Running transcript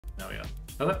There we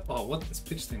go. Oh, what? This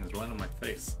pitch thing is right on my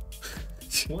face.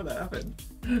 What happened?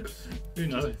 Who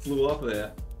knows? Just flew up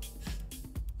there.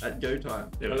 At go time.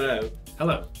 There we Hello. go.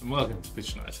 Hello, and welcome to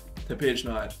Pitch Night. To Pitch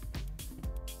Night.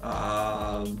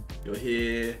 You're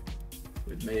here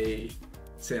with me,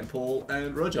 Sam Paul,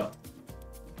 and Roger.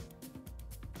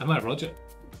 Am I Roger?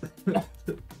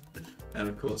 And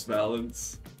of course,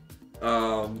 Valence.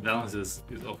 Valence is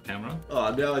off camera.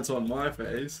 Oh, now it's on my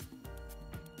face.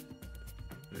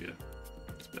 There we go.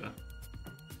 That's better.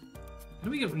 How do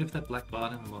we get rid of that black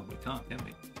bar in the one? We can't, can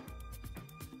we?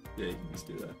 Yeah, you can just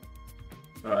do that.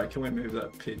 Alright, can we move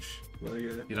that pitch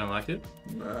logo? You don't like it?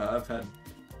 Nah, I've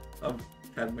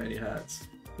had many hats.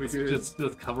 We do Just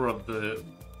cover up the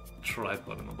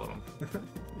tripod on the bottom.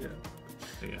 Yeah.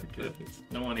 There you go. Perfect.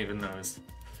 No one even knows.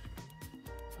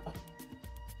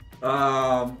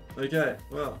 Okay,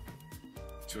 well.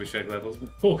 Should we check levels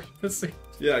before we see?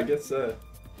 Yeah, I guess so.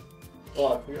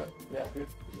 Oh, I forgot. Yeah, good.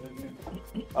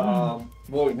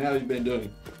 What now have you been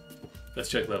doing? Let's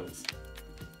check levels.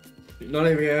 You're not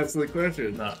even gonna answer the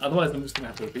question. No, otherwise I'm just gonna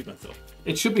have to repeat myself.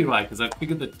 It should be right, because I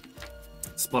figured that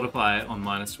Spotify on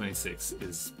 -26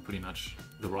 is pretty much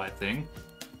the right thing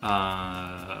for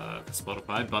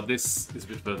Spotify, but this is a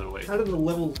bit further away. How do the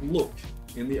levels look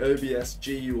in the OBS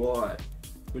GUI,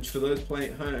 which for those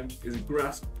playing at home is a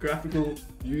graphical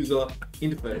user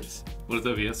interface? What does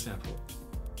OBS stand for?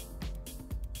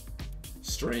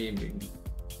 Streaming.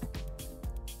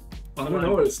 I don't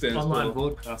know what it stands Online for.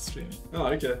 broadcast streaming. Oh,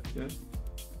 okay. Yeah.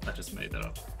 I just made that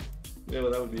up. Yeah,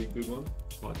 well, that would be a good one.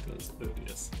 What does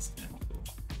OBS stand for?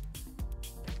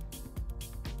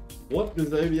 What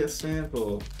does OBS stand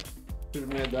for? Who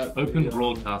made that? Open video?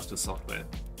 Broadcaster Software.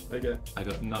 Okay. I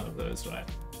got none of those right.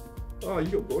 Oh,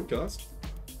 you got broadcast.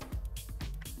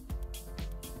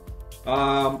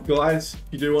 Guys, if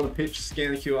you do want to pitch,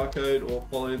 scan the QR code or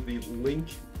follow the link,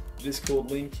 Discord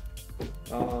link.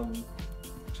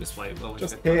 Just wait while we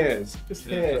Just check that. hairs. Just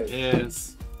hairs.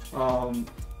 Hairs.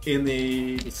 In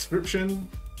the description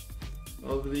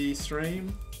of the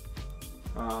stream.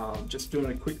 Just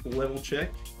doing a quick level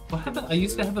check. What happened? I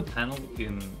used to have a panel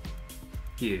in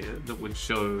here that would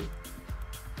show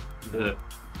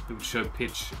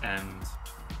pitch and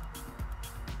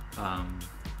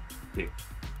the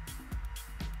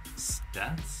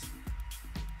stats.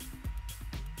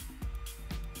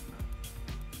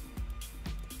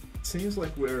 Seems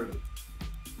like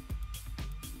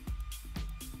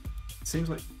Seems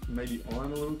like maybe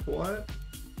I'm a little quiet.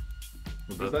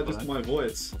 Or is that just my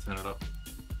voice? I'll turn it up.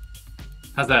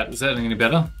 How's that? Is that any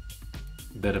better?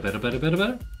 Better.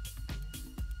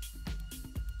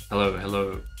 Hello,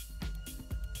 hello.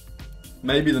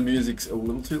 Maybe the music's a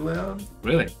little too loud.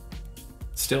 Really?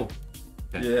 Still?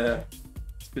 Okay. Yeah.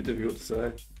 It's a bit difficult to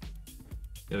say.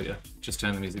 There we go. Just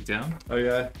turn the music down.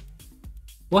 Okay.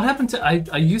 What happened to...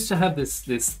 I used to have this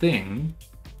thing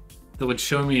that would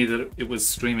show me that it was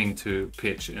streaming to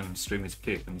pitch and streaming to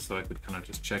kick, and so I could kind of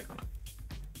just check on it.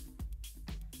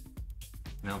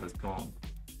 Now that's gone.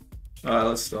 Alright,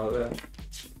 let's start there.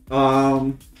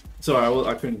 Sorry,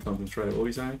 I couldn't concentrate. What were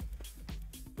you saying?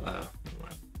 Never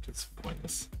mind. Just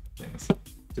pointless things.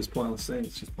 Just pointless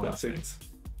things. Just pointless Classic.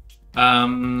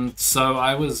 things. So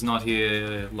I was not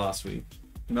here last week,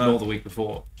 nor the week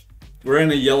before. We're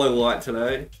in a yellow light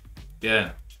today.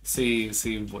 Yeah. See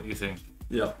what you think.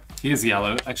 Yeah. Here's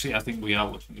yellow. Actually, I think we are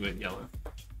looking at yellow.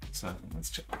 So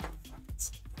let's check.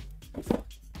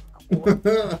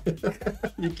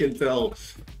 You can tell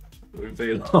we've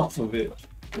been off a bit.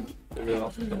 We've been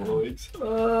off a couple of weeks.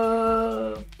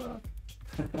 Fuck.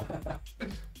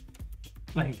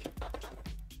 Like.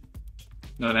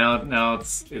 No, now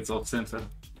it's off center.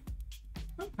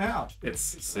 How?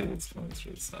 It's going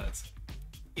through the sides.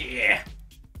 Yeah.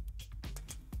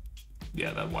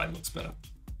 Yeah, that white looks better.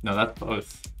 No, that's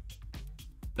both.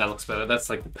 That looks better. That's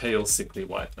like the pale, sickly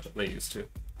white that they're used to.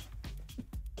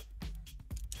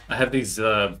 I have these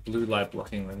blue light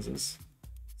blocking lenses,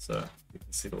 so you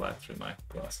can see the light through my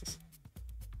glasses.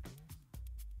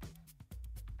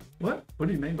 What? What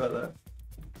do you mean by that?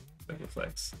 It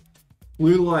reflects.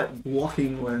 Blue light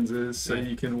blocking lenses, so Yeah.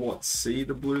 you can see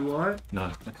the blue light.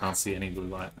 No, I can't see any blue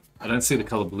light. I don't see the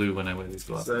color blue when I wear these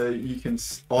glasses. So you can.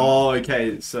 Oh,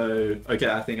 okay. So I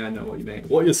think I know what you mean.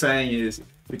 What you're saying is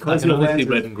because I can your only see lenses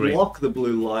red and green. block the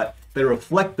blue light, they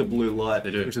reflect the blue light, They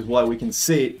do. which is why we can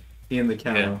see it in the Yeah,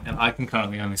 camera. and I can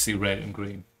currently only see red and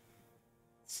green.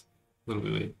 It's a little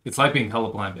bit weird. It's like being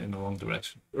colorblind but in the wrong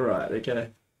direction. Right.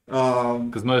 Okay.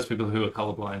 Because most people who are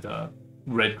colorblind are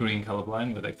red-green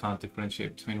colorblind, where they can't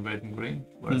differentiate between red and green.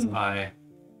 Whereas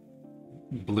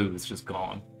blue is just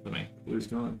gone for me. Blue's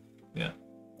gone. Yeah.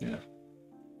 Yeah.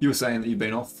 You were saying that you've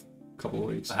been off couple of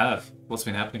weeks. I have. What's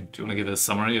been happening? Do you want to give a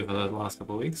summary of the last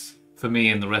couple of weeks? For me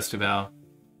and the rest of our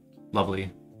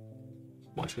lovely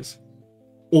watchers.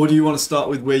 Or do you want to start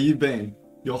with where you've been?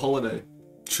 Your holiday?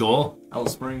 Sure.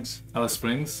 Alice Springs. Alice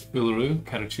Springs, Uluru,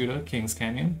 Karachuta, Kings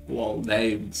Canyon. Well,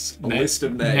 names. A list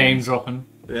of names. Name dropping.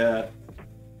 Yeah.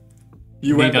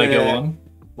 You went Need I there. go on?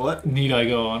 What? Need I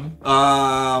go on?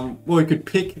 Well, we could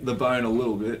pick the bone a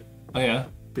little bit. Oh yeah.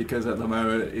 Because at the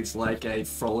moment it's like a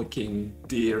frolicking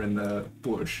deer in the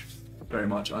bush, very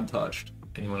much untouched.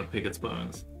 And you want to pick its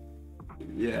bones.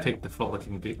 Yeah, Pick the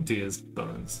frolicking deer's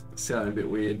bones. sounded a bit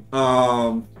weird.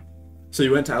 So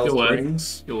you went to Alice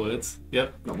Springs? Your words.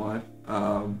 Yep. Not mine.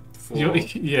 For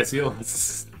Yes,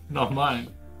 yours. Not mine.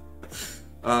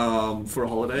 for a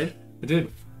holiday I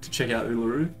did. to check out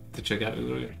Uluru. To check out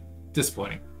Uluru.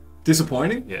 Disappointing.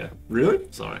 Disappointing? Yeah. Really?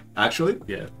 Sorry. Actually?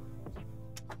 Yeah.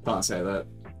 Can't say that.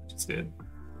 Just did.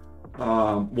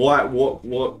 Why?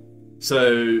 What?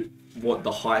 So what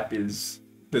the hype is?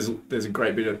 There's a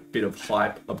great bit of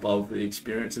hype above the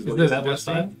experience. Is there that much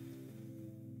time?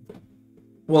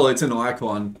 Well, it's an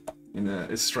icon in the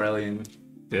Australian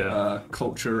Yeah.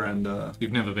 culture and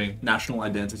You've never been. national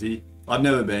identity. I've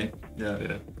never been. Yeah.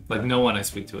 Yeah. Like no one I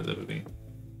speak to has ever been.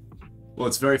 Well,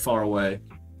 it's very far away.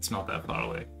 It's not that far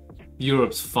away.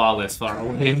 Europe's far less far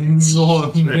away.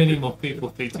 Many more people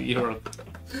speak to Europe.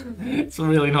 It's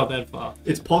really not that far.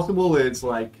 It's possible it's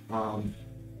like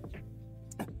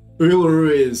Uluru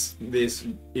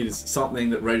is something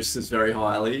that registers very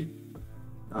highly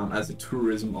as a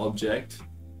tourism object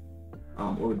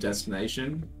or a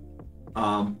destination,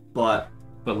 but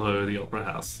Below the Opera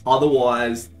House.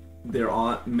 otherwise there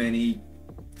aren't many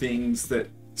things that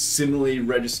similarly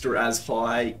register as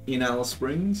high in Alice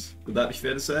Springs. Would that be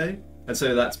fair to say? And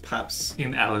so that's perhaps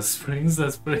In Alice Springs,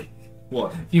 that's pretty...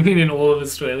 what? You mean in all of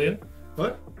Australia?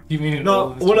 What? You mean in all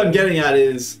No, of what I'm Australia? getting at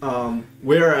is,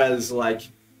 whereas like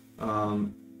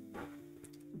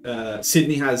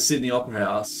Sydney has Sydney Opera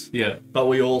House, Yeah. but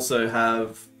we also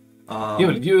have Yeah,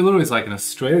 but Uluru is like an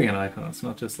Australian icon. It's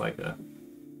not just like a...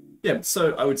 yeah.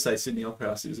 So I would say Sydney Opera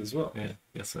House is as well. Yeah,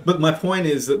 yes sir. But my point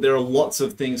is that there are lots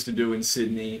of things to do in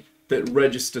Sydney that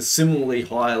register similarly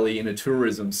highly in a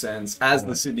tourism sense as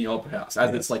the Sydney Opera House,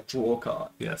 as its like draw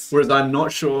card. Yes. Whereas I'm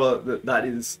not sure that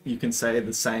is you can say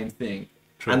the same thing.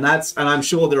 True. And I'm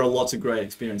sure there are lots of great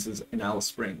experiences in Alice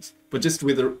Springs, but just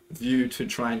with a view to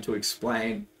trying to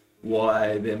explain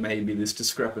why there may be this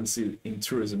discrepancy in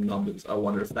tourism numbers, I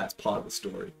wonder if that's part of the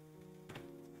story.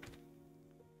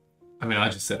 I mean, I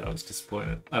just said I was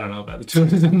disappointed. I don't know about the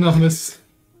tourism numbers.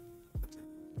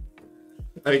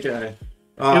 Okay.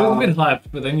 It was a bit hyped,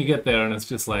 but then you get there and it's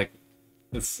just like,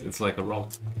 it's like a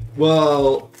rock.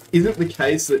 Well, is it the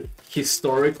case that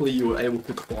historically you were able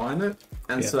to climb it,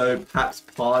 and Yeah. so perhaps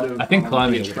part of I think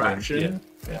climbing the is a thing. attraction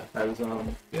Yeah, has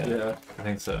yeah, I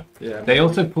think so. yeah. They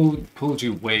also pulled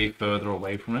you way further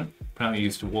away from it. Apparently you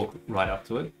used to walk right up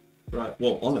to it. Right.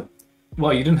 Well, on it.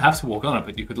 Well, you didn't have to walk on it,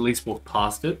 but you could at least walk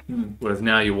past it. Whereas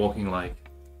now you're walking like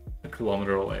a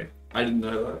kilometer away. I didn't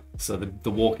know that. So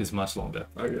the walk is much longer.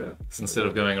 Okay. So instead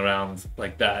of going around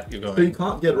like that, you're So you going...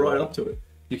 can't get right up to it.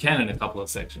 You can in a couple of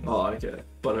sections. Oh, okay.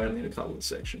 But only in a couple of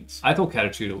sections. I thought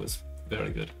Karachuta was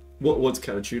very good. What's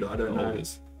Karachuta? I don't The know.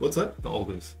 Olgas. What's that? The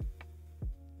Olgas.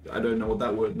 I don't know what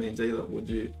that word means either. Would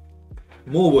you?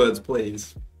 More words,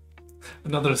 please.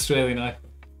 Another Australian icon.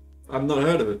 I've not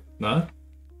heard of it. No?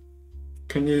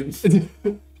 Can you?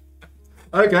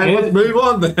 Okay, let's move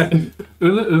on then.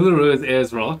 Uluru is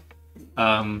Ayers Rock.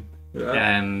 Yeah.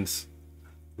 And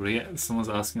someone's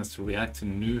asking us to react to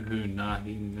Nuhu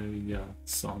Nahi Nuya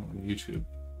song on YouTube.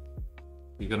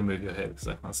 You gotta move your head because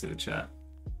I can't see the chat.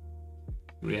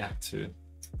 React to.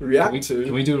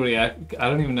 Can we do react? I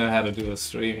don't even know how to do a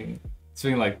streaming. It's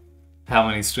been like how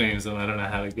many streams, and I don't know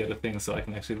how to get a thing so I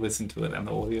can actually listen to it and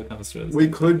the audio comes through. We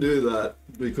could do that.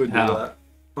 We could How? do that.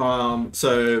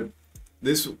 So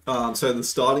this, so the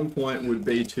starting point would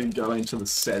be to go into the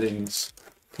settings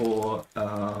for.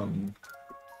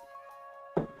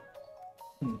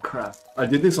 Crap! I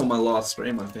did this on my last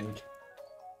stream, I think.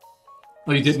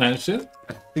 Oh, you did manage it?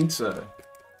 I think so.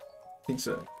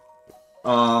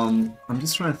 I'm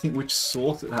just trying to think which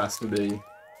source it has to be.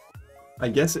 I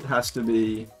guess it has to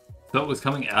be. So it was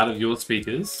coming out of your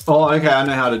speakers. Oh, okay. I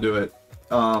know how to do it.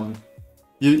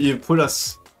 You've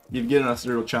given us a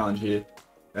real challenge here.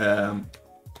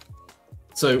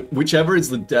 So whichever is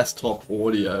the desktop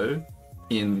audio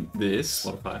in this.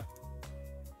 Spotify.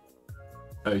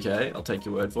 Okay, I'll take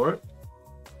your word for it.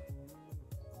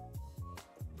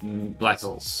 Black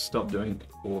hole. Stop doing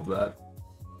all of that.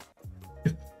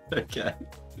 Okay.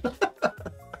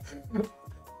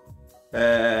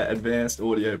 Advanced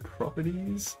audio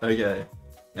properties. Okay.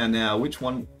 And now, which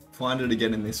one? Find it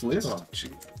again in this list. Oh,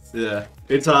 jeez. Yeah.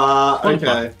 It's Spotify.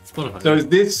 okay. Spotify. So is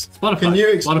this? Spotify. Can you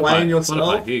explain Spotify. yourself?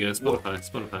 Spotify. Here you go.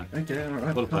 Spotify. Okay. All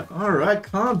right. Spotify. All right.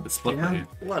 Calm It's Spotify. down. Yeah.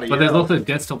 Bloody But there's hell. also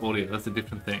desktop audio. That's a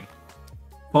different thing.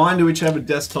 Find whichever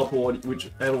desktop audio,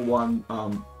 whichever one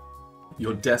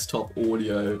your desktop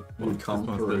audio would come This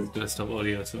one's through. the desktop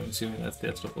audio, so I'm assuming that's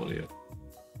desktop audio.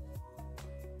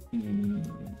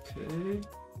 Okay.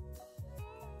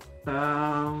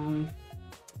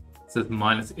 It says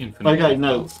minus infinite. Okay,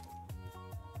 no.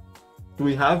 Do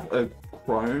we have a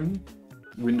Chrome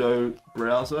window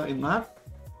browser in that?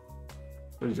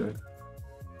 What are you doing?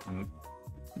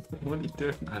 What are you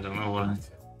doing? I don't know what.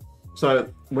 So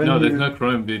when No, you, there's no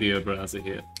Chrome video browser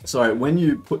here. sorry, when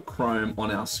you put Chrome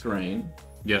on our screen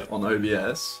Yeah, on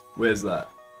OBS, where's that?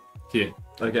 here.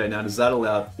 Okay, now does that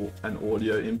allow an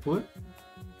audio input?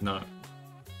 No.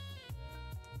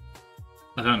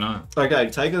 I don't know. Okay,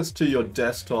 take us to your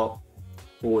desktop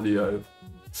audio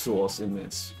source in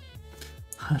this.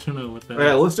 I don't know what that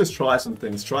Okay, is. let's just try some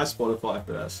things. Try Spotify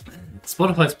first.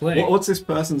 Spotify's playing. What's this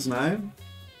person's name?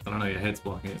 I don't know, your head's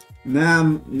blocking it.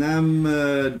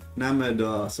 Namada.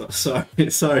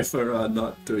 Sorry for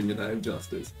not doing your name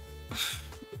justice.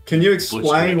 Can you explain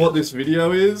Butchering. what this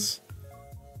video is?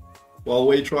 While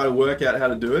we try to work out how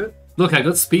to do it? Look, I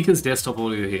got speakers desktop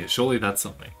audio here. Surely that's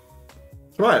something.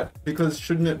 Try it, because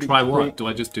shouldn't it be... Try what? Do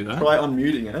I just do that? Try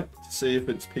unmuting it to see if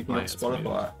it's picking Oh, up yeah, it's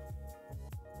Spotify.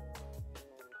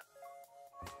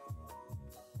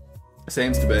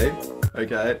 Seems to be.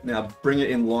 Okay, now bring it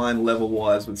in line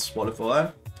level-wise with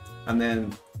Spotify, and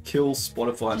then kill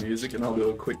Spotify music, and I'll do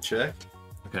a quick check.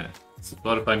 Okay. So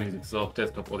Spotify music is off,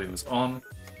 desktop audio is on.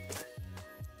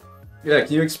 Yeah,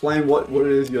 can you explain what it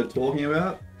is you're talking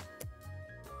about?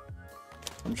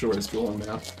 I'm sure it's gone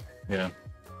now. Yeah.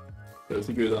 But it's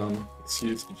a good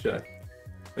excuse to check.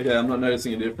 Okay, I'm not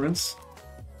noticing a difference.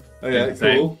 Okay,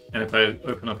 Same. cool. And if I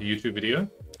open up a YouTube video,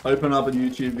 Open up a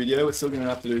YouTube video. We're still going to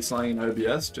have to do something in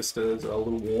OBS, just as a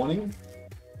little warning.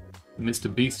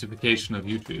 Mr. Beastification of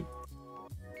YouTube.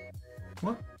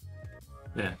 What?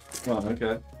 Yeah. Oh,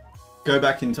 okay. Go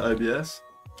back into OBS.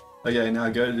 Okay, now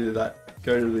go to that.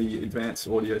 Go to the advanced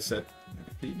audio set.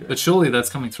 But surely that's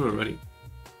coming through already.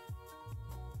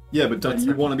 Yeah, but don't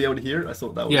you want to be able to hear it? I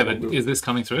thought that was. Yeah, but is this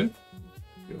coming through?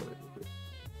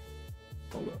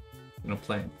 Hold up. I'm not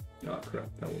playing. Oh crap!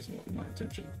 That wasn't what my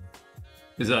intention.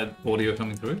 Is that audio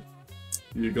coming through?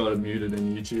 You got it muted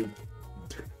in YouTube.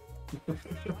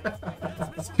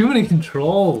 It's too many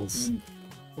controls.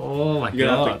 Oh my You're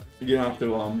god. gonna have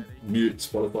to mute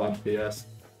Spotify PS.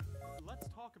 Let's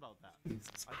talk about that.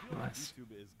 Jesus I feel like Christ.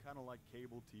 YouTube is kind of like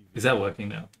cable TV. Is that working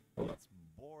now? It's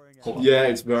boring. Hold on. Yeah,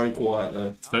 it's very quiet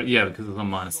though. So, yeah, because it's on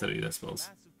minus 30 decibels.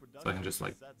 So I can just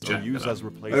like jack use it up. as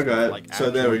replacement. Okay, like so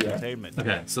there we actual go. entertainment.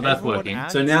 Okay, so that's Everyone working.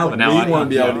 adds So now But now I we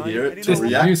want to be can't able to hear it This to is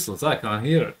react. useless. I can't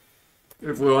hear it.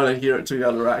 If we want to hear it to be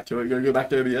able to react to it, go back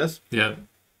to OBS. Yeah.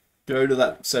 Go to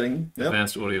that setting. Yep.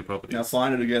 Advanced audio properties. Now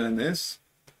find it again in this.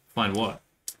 Find what?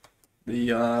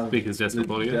 The Speakers desktop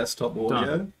the audio. desktop audio.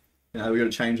 Done. Now we got to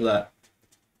change that.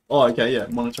 Oh, okay, yeah.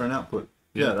 Monitor and output.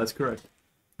 Yeah, Yeah. that's correct.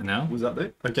 And now? Was that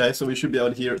there? Okay, so we should be able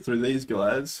to hear it through these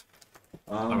guys.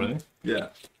 Oh, really? Yeah.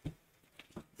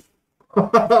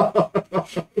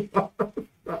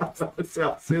 That's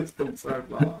our system so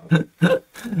far.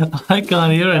 I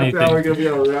can't hear That's how we're anything. gonna be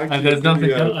able to react And to there's the nothing.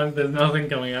 video. There's nothing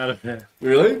coming out of there.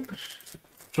 Really?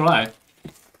 Try.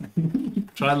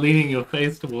 Try leaning your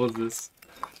face towards this.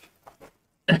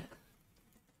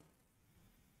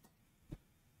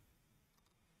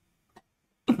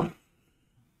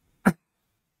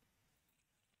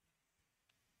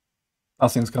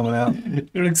 Nothing's coming out.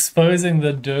 You're exposing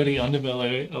the dirty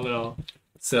underbelly of our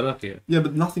setup here. Yeah,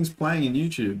 but nothing's playing in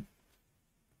YouTube.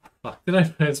 Fuck, did I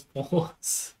press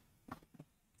pause?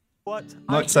 What?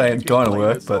 I'm not saying it's going to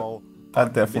work, but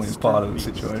that definitely is part of the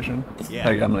situation. Yeah,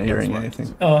 Okay, I'm not hearing that's right.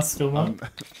 anything. Oh, still not.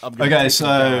 Okay,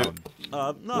 so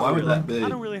Not why would really. that be? I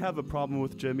don't really have a problem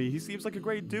with Jimmy. He seems like a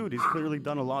great dude. He's clearly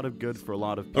done a lot of good for a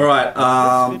lot of people. all right,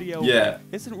 But this video yeah.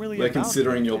 isn't really We're about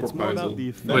considering him. your It's more proposal. about the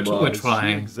effect We're of his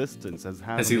trying. sheer existence as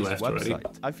Has he on his left already?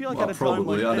 website. I feel like Well, at a time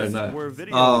probably, like I don't this, know. where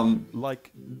video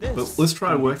like this But let's try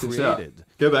to can be work this out. created,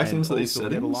 Go back to and some of these also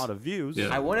get a settings. lot of views. Yeah.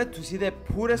 I wanted to see the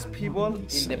poorest people in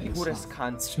the poorest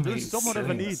country. There's somewhat of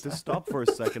a need to stop for a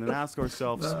second and ask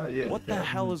ourselves, Yeah. what the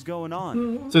hell is going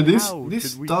on? So this How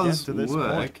this did we does get to this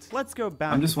work. point? Let's go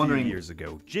back I'm just a few wondering- years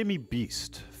ago. Jimmy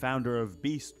Beast, founder of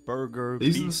Beast Burger,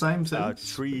 These are the Beast same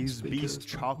settings? Trees, Speakers, Beast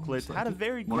Chocolate, had a second,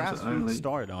 very monitor only. grassroots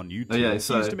start on YouTube. Oh, yeah, He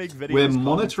so used to make videos we're commentating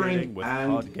monitoring with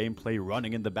and- COD gameplay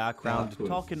running in the background, Cool.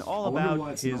 talking all I wonder why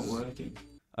about it's his... not working.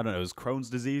 I don't know, his Crohn's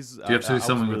disease. you have to do I was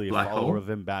something with really a Black follower Hole? of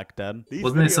him back then. These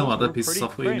Wasn't there some videos other were piece of pretty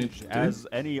software you need cringe, to do? as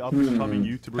any up-and-coming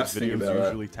YouTuber's Have to think videos about that.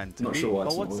 usually tend to Not be. sure why But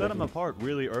it's what not set him working. apart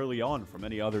really early on from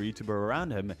any other YouTuber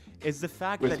around him is the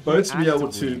fact We're that supposed he to be able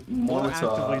actively, to more monitor-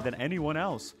 actively than anyone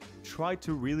else, tried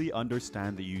to really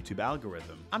understand the YouTube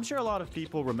algorithm. I'm sure a lot of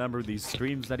people remember these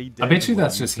streams that he did. I bet you where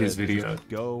that's he just his said, video.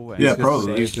 Go and Yeah, say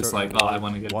probably. He's just certain like, oh, I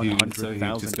want to get views, so he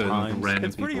 100,000 just goes on times. random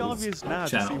It's pretty people's obvious now to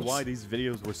see channels. why these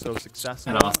videos were so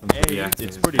successful. And ask them to A, react to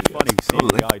it's his pretty videos. funny seeing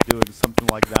a guy doing something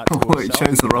like that to Oh, he himself,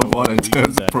 chose the wrong you know, one in reason terms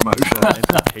of that promotion. for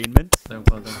entertainment.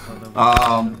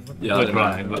 Yeah, I We're don't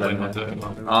trying, know. but I we're don't not know.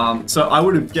 doing well. So I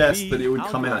would have guessed The that it would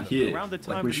come out algorithm, here. around the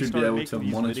time Like when we he should be started able making to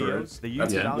these monitor videos, it. the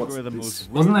That's YouTube Yeah. what's algorithm this? was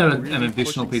Wasn't there really an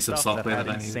additional pushing piece of stuff software that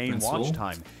I had needed to insane install? watch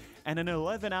time. And an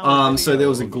 11-hour So there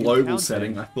was a video of global counting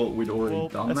setting. I thought we'd already will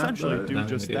done that. essentially But do no,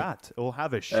 just we did. that. It will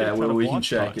have a shit Yeah, ton well, of we can watch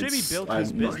check. time. Jimmy It's- built I'm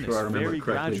his not business sure I remember very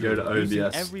correctly. gradually, Go to using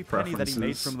OBS every penny that he made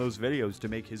preferences. from those videos to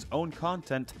make his own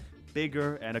content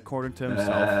bigger and, according to himself,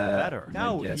 better.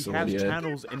 Now he guess has audio.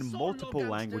 channels in multiple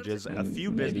languages and a few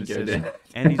Maybe go businesses, there.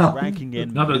 and he's ranking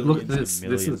in No, but look at millions this.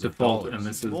 and This is millions of default, dollars. and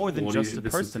this is more than audio, just a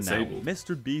this is person now. disabled.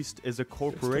 Mr. Beast is a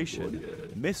corporation.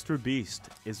 Mr. Beast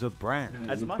is a brand.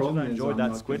 As the much as problem I is enjoyed I'm that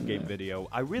not Squid gonna- Game video,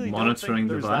 I really Monitoring don't think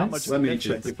there's that device? much Let me difference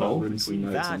check the between comments and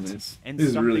notes on that this. and This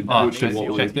is really something good. that Check-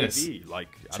 makes check you this. TV, like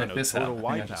I Check don't know, this Total out. I think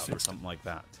I Wipeout or just- something like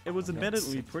that. It was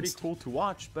admittedly pretty cool to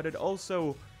watch, but it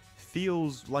also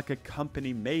feels like a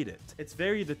company made it. It's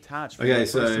very detached from Okay, the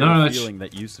so- personal No, it's- feeling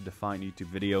that used to define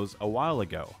YouTube videos a while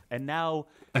ago. And now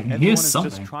I can everyone hear is just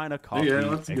something. trying to copy Yeah,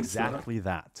 that's a good exactly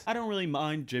that. I don't really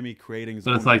mind Jimmy creating his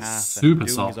But own it's, like, path and super doing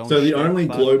his soft. own So the shit, only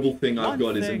but global thing I've one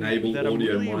got is thing enable that I'm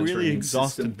audio really, monitoring, really system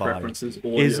exhausted by preferences,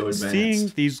 audio is advanced.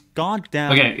 seeing these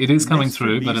goddamn Okay, it is coming Mr.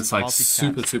 through, but Beast it's like copycats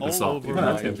super all soft. over Even Yeah,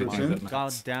 though that's everything's interesting. at max.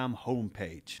 goddamn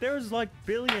homepage. There's like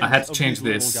billions. I had to of change these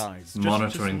little this guys,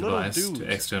 monitoring just little device to dudes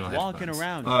external walking headphones.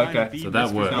 around. Oh, trying to okay. be So that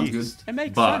Mr. works. Sounds Beast. It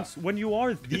makes But sense when you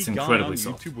are the it's guy on incredibly YouTube,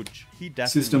 soft. which he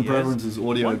definitely System is. preferences,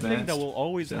 audio One advanced. thing that will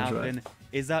always Sounds right. happen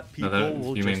is that people that-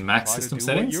 will you just mean max try to system do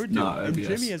settings? what you're doing. No, and OBS.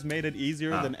 Jimmy has made it easier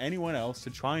than anyone else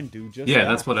to try and do just Yeah, that.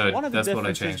 that's what I- One of the that's what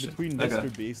I differences changed it. between Okay.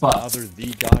 Mr. Beast But- and other the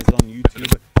guys on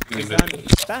YouTube is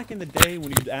that back in the day when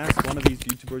you'd ask one of these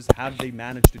YouTubers how they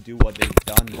managed to do what they've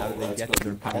done, how did they get to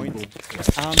their point,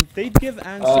 they'd give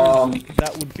answers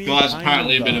that would be Guys, kind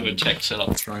apparently a bit of a tech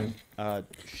setup.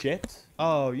 shit.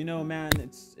 Oh, you know, man,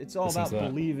 it's all about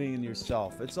believing in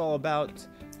yourself. It's all about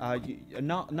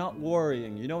not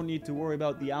worrying. You don't need to worry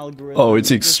about the algorithm. Oh, it's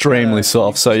You just extremely gotta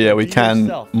soft, so yeah, we be can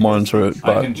yourself. monitor it,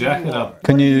 I but can jack it up.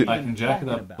 can you... I can jack it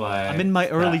up by. I'm in my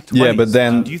early 20s. Yeah, but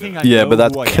then- Do you think I yeah, know but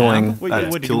that's who I killing- am? Wait,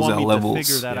 that what, do you kills want our me levels. to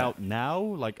figure that Yeah. out now?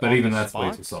 Like, But on even the that's way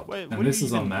spot? too soft. Wait, And what this are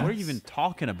is you on even, max. What are you even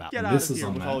talking about? Get And out this of is here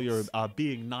on with all your max.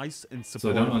 being nice and So I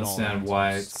supportive don't and all understand that.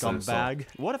 why it's so Scumbag.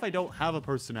 What if I don't have a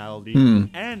personality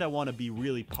and I want to be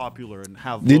really popular and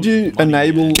have Did loads of you money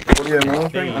enable and audio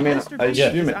monitoring? I mean, Mr. I Beast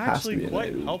assume is it has to actually be quite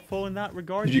enabled. helpful in that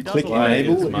regard. Did He you does click a lot of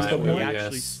enable? good Is that stuff. what- He OBS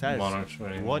actually says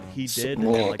monitoring what he did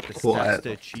more and like the quiet steps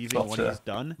to achieving what software. he's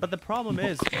done. But the problem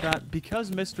is that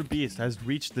because Mr. Beast has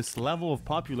reached this level of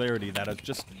popularity that has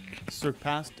just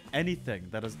surpassed anything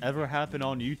that has ever happened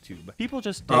on YouTube, people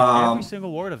just take every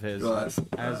single word of his guys,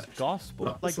 as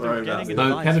gospel. Like sorry they're about getting that.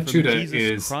 So advice from Catachuda Jesus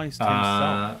is, Christ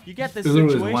himself. You get this Ulu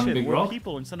is one situation big where rock,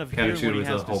 people, instead of hearing Catachuda what he is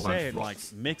a has to whole bunch say of and like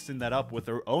rocks. mixing that up with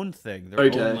their own thing, their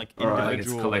Okay, own like alright. It's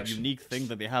individual, collection. unique thing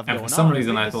that they have And going for some on,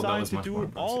 reason they I thought that decide was to much do more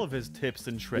all of his tips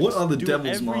and tricks. What are the do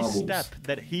devil's every marbles? step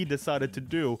that he decided to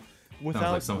do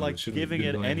without something like that shouldn't giving be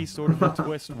it doing. any sort of a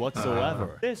twist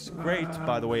whatsoever. This great,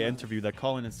 by the way, interview that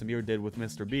Colin and Samir did with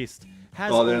Mr. Beast has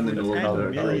Oh, they're in over the 10 middle of the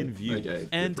million other- views, okay,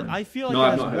 and different. I feel like No, it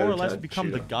I've has not more heard or of less Cat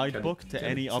become the Cheetah. guidebook to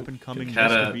any up-and-coming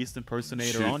Cata Mr. Beast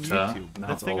impersonator on Cheetah. YouTube. Now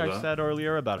The it's thing I older. said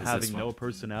earlier about Is having this no one.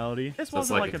 personality, this So it's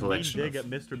wasn't like like a a mean collection dig of-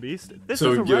 at Mr. Beast. This So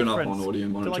was a we've given up reference on audio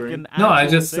to, like, monitoring? an No, I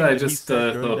actual just thing that he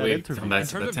said during thought that we'd interview. come back In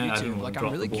to the terms of 10. I didn't YouTube, want like to I'm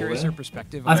drop really the ball curious there. her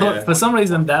perspective. I on thought it. for some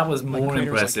reason that was Like more creators like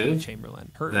impressive. Emma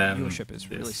Chamberlain, her than viewership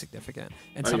is really this. significant,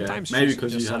 and Okay, sometimes maybe she's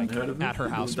 'cause you just hadn't like heard of it? at her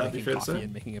house Would that be making fair to coffee say?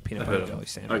 and making a peanut I've butter heard of jelly it.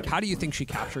 sandwich. Okay. How do you think she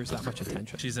captures that much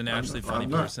attention. She's a naturally funny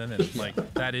person, and like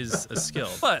that is a skill.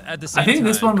 But at the same I think time,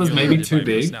 this one was you're maybe limited too by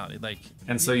big, personality. Like,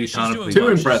 and so you she's can't doing appreciate. Too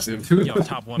well. impressive. She's, you know,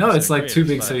 top 1% No, it's like too big,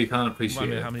 creators, so you can't but, appreciate I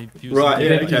mean, it. how many views Right, do yeah,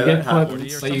 you okay, get? that close,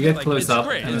 happens. Or like you get something? close It's up,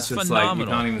 great, and it's just phenomenal. like you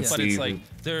can't even But see it's like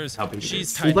there's how big it she's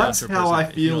is. tied Well, down that's to a how person. I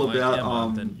If you feel don't like about,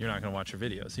 Emma, then you're not gonna watch her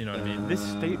videos. You know what I mean? This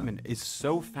statement is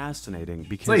so fascinating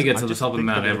because like you get I to the just top of think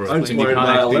Mount that it's Everest I'm just and you worried can't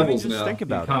about our actually- levels just now. think You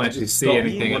about can't it. actually Just see stop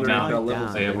anything being at wondering Mount about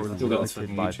levels. Everest. Or You've still got this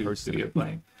limited fucking by YouTube person. video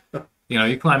playing. You know,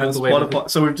 you climb all And the way.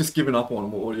 so we've just given up on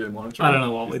audio monitoring. I don't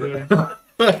know what we're doing.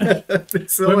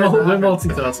 It's We're always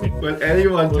multitasking. when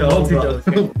anyone We're tells us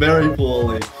multitasking. very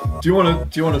poorly. Do you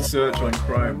want to search on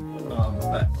Chrome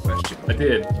that question? I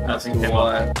did. As Nothing to came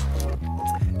up.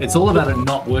 why? It's all about it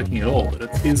not working at all, but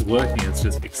it is working. It's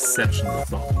just exceptional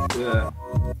soft. Yeah,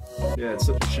 yeah. It's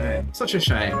such a shame. Such a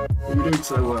shame. We're doing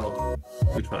so well.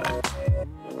 We tried.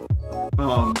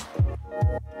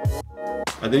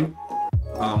 I think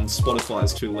Spotify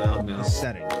is too loud now.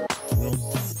 Setting.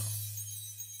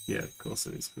 Yeah, of course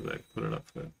it is, because I put it up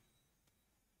there.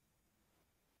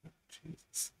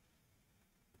 Jesus.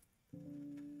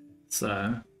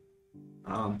 So,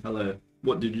 Hello.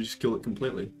 What, did you just kill it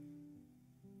completely?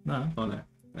 no. Oh no.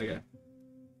 Okay.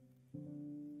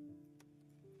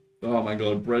 Oh my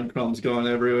god, breadcrumbs going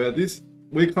everywhere.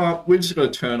 We just gotta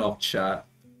turn off chat.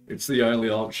 It's the only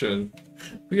option.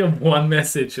 We got one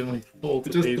message and we fall It to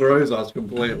just pieces. throws us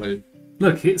completely.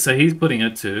 Look, so he's putting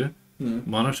it to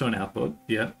monotone output.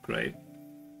 Yeah, great.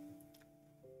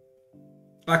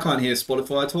 I can't hear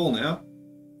Spotify at all now.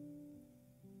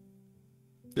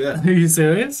 Yeah, Are you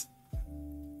serious?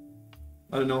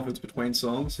 I don't know if it's between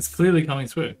songs. It's clearly coming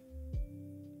through.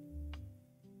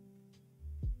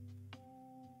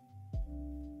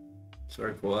 It's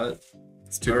very quiet.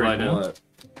 It's too Very quiet now. quiet.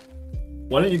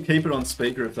 Why don't you keep it on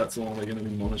speaker if that's the one we're going to be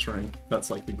monitoring? That's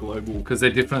like the global. Because they're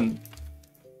different.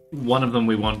 One of them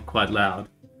we want quite loud.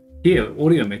 Here,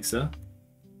 audio mixer.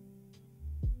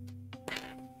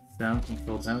 Sound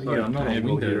control panel. Yeah, I'm not on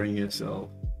able Windows. hearing yourself.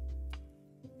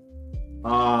 You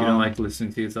don't like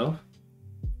listening to yourself?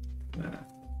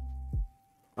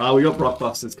 Yeah. We got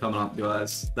Blockbusters coming up,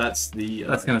 guys. That's the.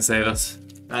 That's gonna save us.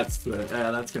 That's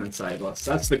gonna save us.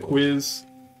 That's the quiz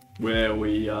where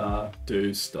we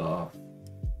do stuff.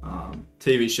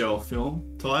 TV show or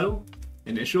film title,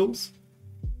 initials,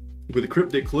 with a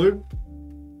cryptic clue.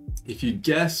 If you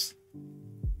guess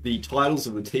the titles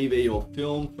of the TV or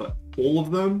film for all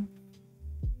of them,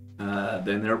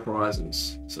 then there are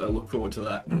prizes. So look forward to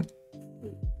that.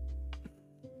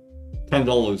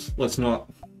 $10. Let's not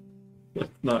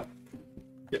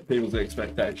get people's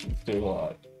expectations too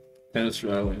high. 10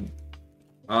 Australian.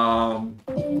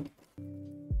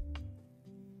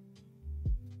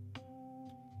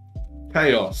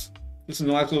 Chaos. Just a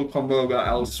nice little combo about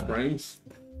Alice Springs.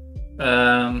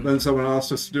 Then someone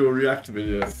asked us to do a react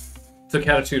video. So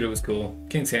Catatuda was cool.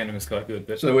 King's Handing was quite good,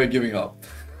 but So we're giving up.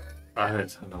 I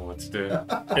don't know what to do.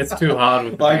 It's too hard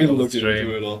with the I can people look stream.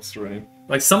 into it off stream.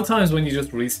 Like sometimes when you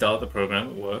just restart the program,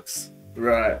 it works,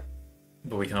 Right.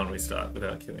 but we can't restart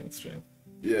without killing the stream.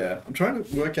 Yeah. I'm trying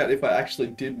to work out if I actually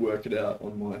did work it out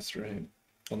on my stream.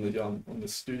 On the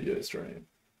studio stream.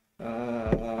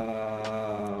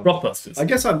 Blockbusters. I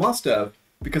guess I must have,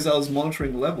 because I was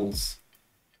monitoring levels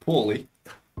poorly,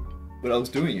 but I was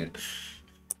doing it.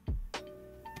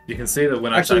 You can see that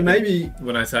when Actually,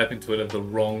 when I type into it, the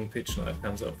wrong pitchNIGHT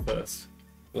comes up first.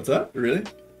 What's that? Really?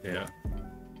 Yeah.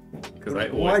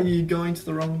 Because Why are you going to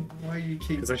the wrong? Why you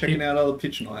keep 'Cause I checking keep- out other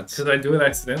pitch nights? Because I do it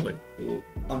accidentally.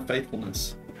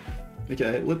 Unfaithfulness.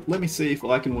 Okay, let me see if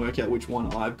I can work out which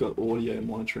one I've got audio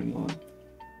monitoring on.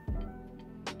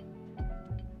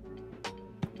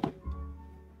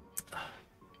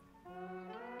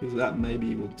 Because that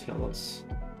maybe will tell us.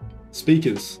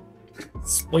 Speakers.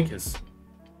 Speakers.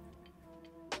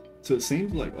 So it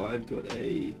seems like I've got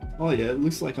a... Oh yeah, it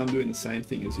looks like I'm doing the same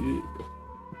thing as you.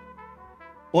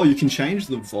 Oh, you can change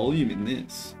the volume in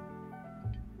this.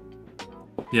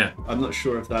 Yeah. I'm not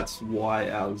sure if that's why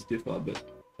ours differ, but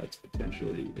that's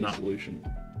potentially a No. solution.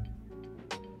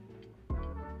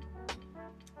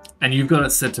 And you've got it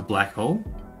set to black hole.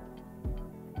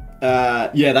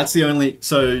 Yeah, that's the only...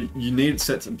 So you need it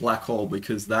set to black hole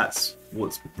because that's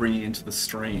what's bringing into the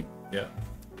stream. Yeah.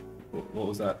 What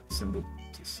was that symbol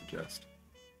to suggest?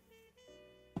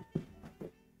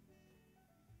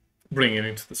 Bring it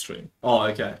into the stream. Oh,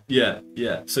 okay. Yeah,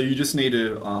 yeah. So you just need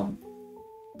to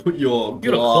put your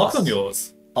You got a clock glass on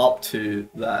yours. up to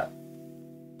that.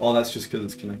 Oh, that's just because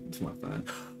it's connected to my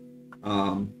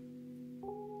phone.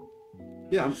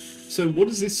 Yeah, so what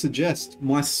does this suggest?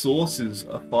 My sources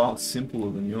are far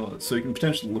simpler than yours, so you can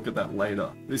potentially look at that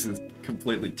later. This is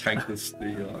completely tankless,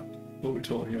 the what we're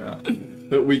talking about.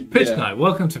 But we Pitch yeah. Night.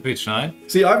 Welcome to Pitch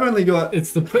Night. See, I've only got.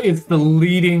 It's the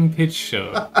leading pitch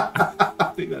show.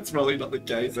 I think that's probably not the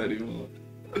case anymore.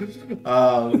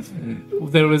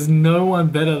 There is no one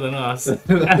better than us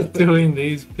at doing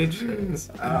these pitch shows.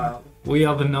 We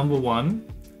are the number one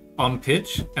on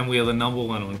pitch, and we are the number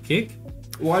one on kick.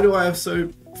 Why do I have so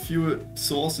fewer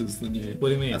sources than you? What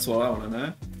do you mean? That's what I want to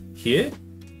know. Here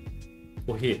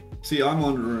or here? See, I'm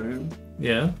on Room,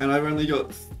 Yeah. and I've only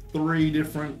got 3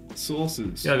 different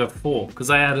sources. Yeah, I got 4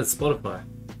 because I added Spotify.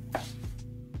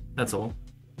 That's all.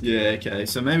 Yeah, okay.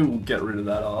 So maybe we'll get rid of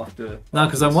that after. No,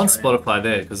 because I want stream. Spotify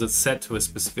there because it's set to a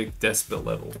specific decibel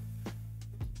level.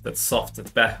 That's soft. It's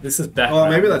back. This is back. Oh,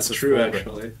 maybe that's true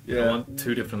actually. I Yeah. want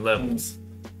 2 different levels.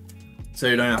 So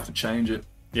you don't have to change it.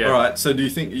 Yeah. All right. So do you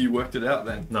think you worked it out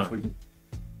then? No.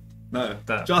 No.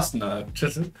 That. Just no.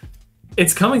 Just,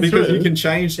 it's coming Because through. you can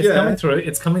change. It's yeah. coming through.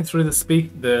 It's coming through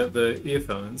the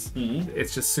earphones. Mhm.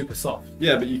 It's just super soft.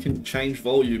 Yeah, but you can change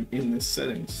volume in this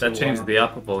setting. So That changes the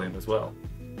upper volume as well.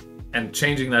 And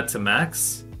changing that to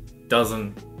max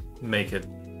doesn't make it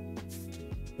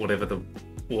whatever the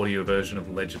audio version of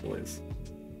legible is.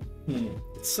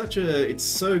 It's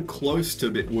so close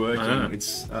to it working. I know.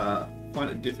 It's find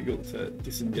it difficult to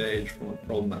disengage from a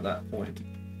problem at that point.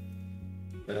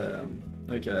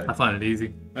 Okay. I find it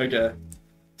easy. Okay.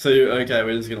 So okay,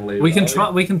 we're just gonna leave. We it, can are try.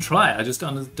 We can try. I just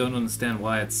don't understand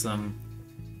why it's on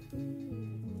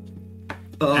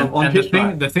and pitch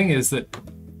night. the thing is that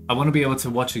I want to be able to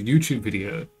watch a YouTube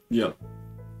video Yep.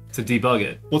 to debug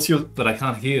it, What's your but I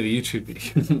can't hear the YouTube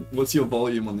video. What's your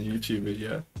volume on the YouTube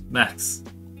video? Max.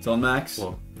 It's on max.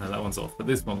 Well, no, that one's off, but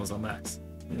this one was on max.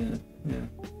 Yeah. Yeah.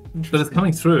 But it's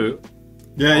coming through.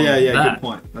 Yeah. on Good that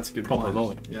point. That's a good proper point.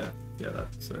 volume. Yeah. Yeah.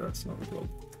 So that's not a problem.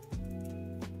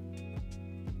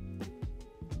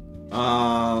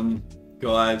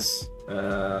 Guys,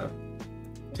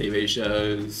 TV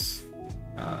shows,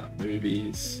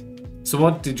 movies, So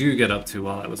what did you get up to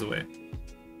while I was away?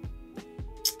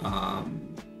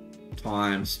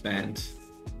 time spent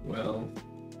well.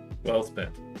 Well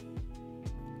spent.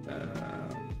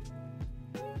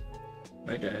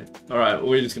 Okay. All right.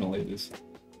 We're just gonna leave this.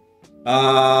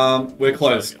 We're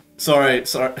close. Sorry.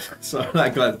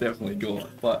 That guy's definitely gone.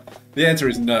 But the answer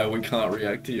is no. We can't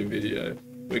react to your video.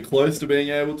 We're close to being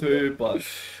able to, but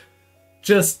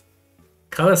Just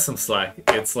cut us some slack.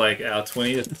 It's like our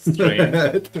 20th stream,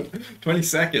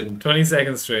 20-second.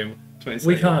 20-second stream. 20 We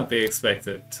seconds. can't be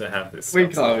expected to have this.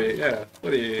 We stuff. can't be. Yeah.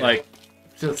 What are you? Like,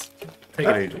 just take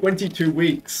that's it easy. 22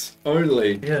 weeks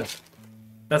only. Yeah.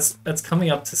 That's coming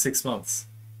up to 6 months.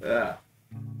 Yeah.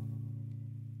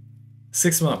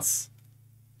 6 months.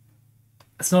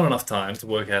 That's not enough time to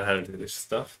work out how to do this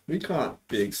stuff. We can't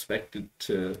be expected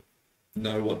to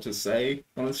know what to say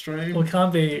on a stream. We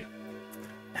can't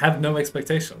have no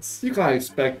expectations. You can't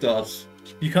expect us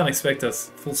You can't expect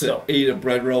us full to stop. eat a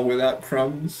bread roll without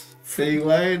crumbs. See,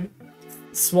 Lane?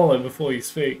 Swallow before you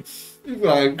speak. You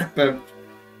can't expect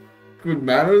good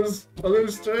manners on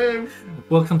this stream.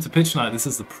 Welcome to Pitch Night. This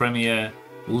is the premier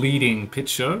leading pitch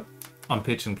show on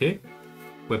Pitch and Kick.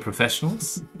 We're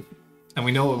professionals and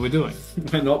we know what we're doing.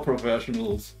 We're not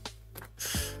professionals.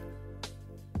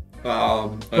 Okay.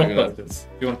 Blockbusters.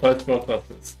 You want to post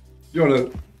blockbusters? You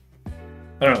want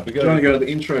I don't know. We to go to the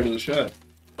intro to the show?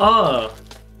 Ah,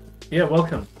 yeah.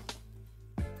 Welcome.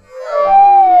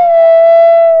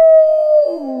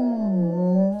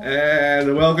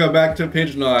 And welcome back to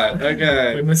Pitch Night. We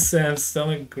Okay. missed Sam's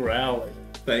stomach growling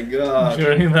Thank God.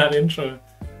 during that intro.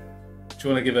 Do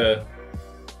you want to give a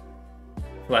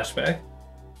flashback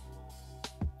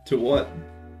To what?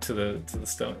 to the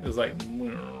stomach? It was like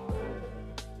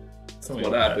something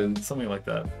What like happened? That. Something like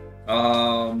that.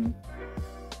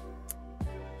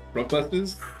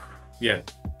 Blockbusters? Yeah.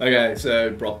 Okay,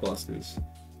 so Blockbusters.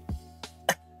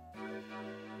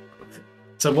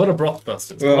 So what are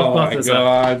blockbusters? Oh my Blockbusters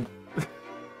are- God.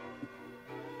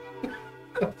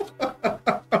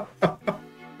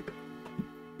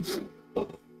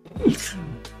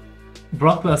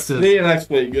 Blockbusters. See you next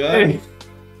week, guys.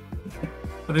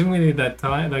 I think we need that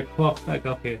clock back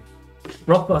up here.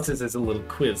 Blockbusters is a little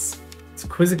quiz. It's a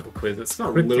quizzical quiz. It's Not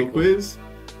a little cryptic. quiz.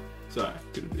 Sorry,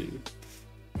 could it be?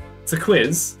 It's a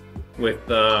quiz with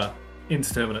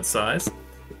indeterminate size.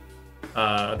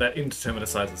 That indeterminate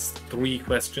size is 3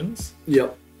 questions.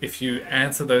 Yep. If you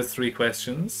answer those 3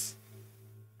 questions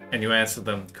and you answer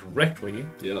them correctly,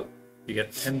 Yep. you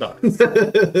get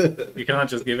 $10. You can't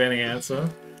just give any answer.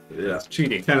 Yeah. It's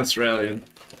cheating. 10 Australian.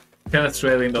 10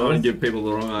 Australian Don't want dollars. to give people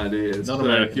the wrong ideas. Not So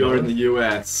American if you're in dollars. the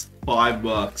US,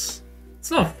 $5.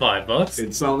 It's not $5.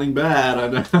 It's something bad. I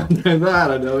know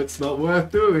that. I know it's not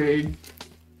worth doing.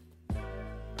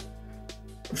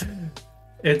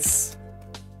 It's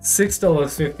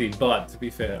 $6.50, but to be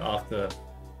fair, after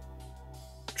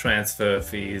transfer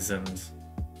fees and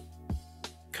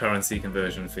currency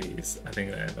conversion fees, I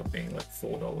think it ended up being like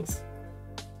 $4.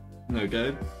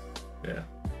 Okay. Yeah.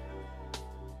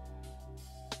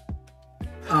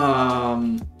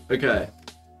 Okay.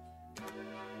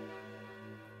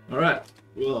 All right.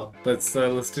 Well, Let's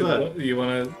do So- you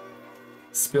want to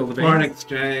spill the beans? foreign You wanna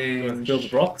exchange. spill the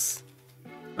rocks?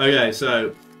 Okay,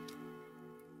 so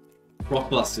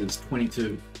Blockbusters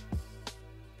 22.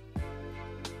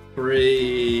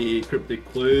 3 cryptic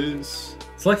clues,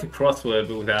 It's like a crossword,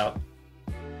 but without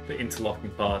the interlocking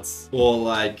parts. or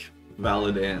like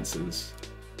valid answers,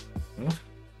 What?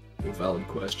 or valid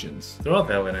questions. There are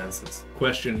valid answers.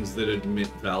 Questions that admit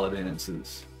valid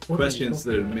answers. What are you Questions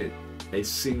that admit a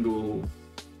single,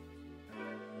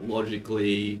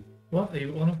 logically What are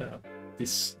you on about?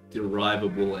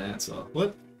 derivable answer.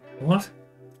 What? What?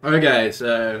 Okay,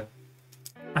 so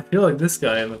I feel like this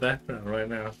guy in the background right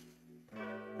now.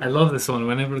 I love this one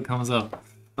whenever it comes up.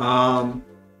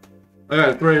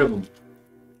 okay, 3 of them.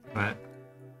 Right.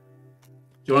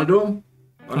 Do you want to do them?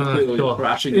 I'm clearly sure.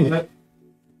 crashing on it.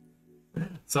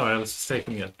 Sorry, I was just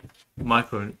taking a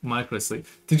micro sleep.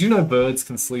 Did you know birds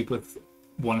can sleep with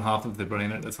one half of their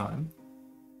brain at a time?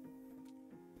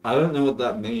 I don't know what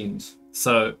that means.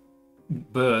 So,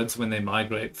 birds, when they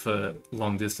migrate for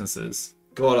long distances,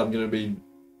 God, I'm gonna be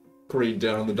pretty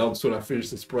down on the dumps when I finish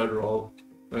this bread roll.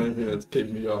 I don't think that's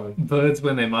keeping me going. birds,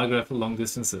 when they migrate for long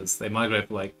distances, they migrate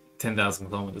for like 10,000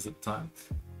 kilometers at a time.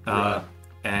 Right.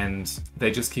 And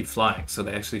they just keep flying. So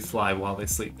they actually fly while they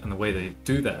sleep. And the way they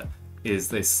do that is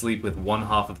they sleep with one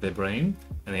half of their brain,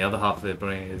 and the other half of their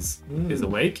brain is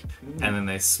awake, and then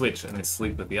they switch and they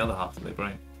sleep with the other half of their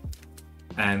brain.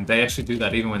 And they actually do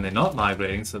that even when they're not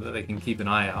migrating, so that they can keep an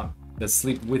eye out. They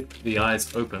sleep with the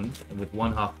eyes open and with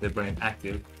one half of their brain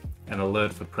active and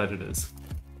alert for predators.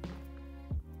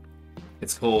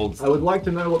 It's called I would like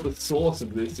to know what the source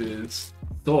of this is.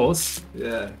 Source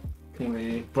Yeah. Can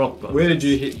we... Brockbot. Where did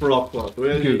you hit Brockbot?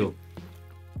 Where did Google.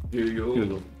 Google.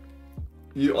 Google.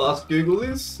 You asked Google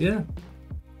this? Yeah.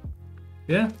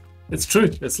 Yeah. It's true.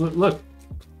 It's look.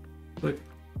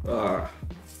 Ah.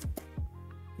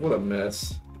 What a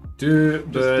mess. Do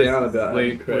Just birds down about having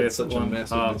sleep created with such a one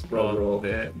mess of half this bread roll. of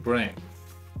their brain?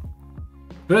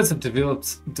 Birds have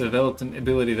developed an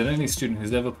ability that any student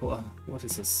who's ever what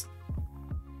is this?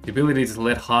 The ability to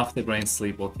let half their brain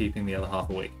sleep while keeping the other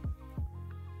half awake.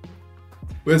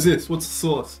 Where's this? What's the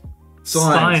source?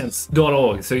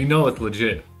 Science.org. So you know it's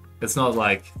legit. It's not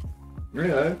like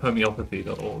Yeah.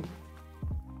 homeopathy.org.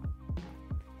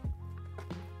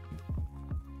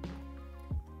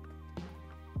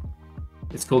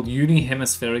 It's called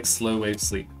unihemispheric slow wave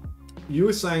sleep. You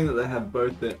were saying that they have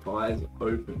both their eyes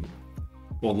open.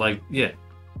 Or like, yeah.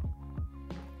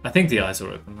 I think the eyes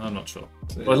are open. I'm not sure.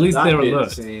 So Or at least that they're bit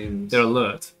alert. seems They're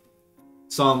alert.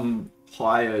 some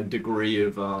higher degree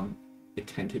of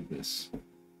attentiveness.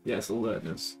 Yes,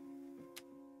 alertness.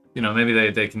 You know, maybe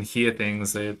they can hear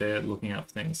things. They're looking out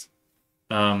for things.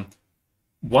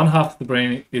 One half of the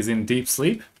brain is in deep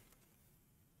sleep,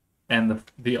 and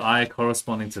the eye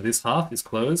corresponding to this half is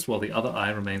closed, while the other eye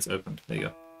remains open. There you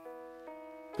go.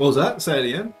 What was that? Say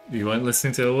it again. You weren't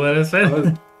listening to what I I said. was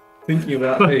thinking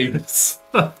about things.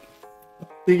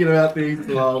 Thinking about things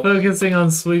while... Focusing on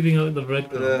sweeping out the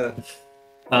breadcrumbs.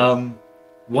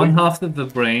 One half of the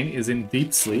brain is in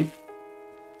deep sleep,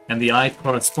 and the eye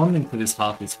corresponding to this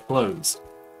half is closed,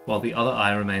 while the other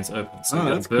eye remains open. So Oh, you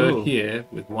got that's a bird cool. here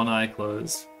with one eye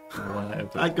closed and one eye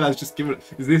open. That guy's just giving it...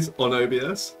 Is this on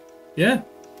OBS? Yeah,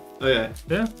 Oh yeah.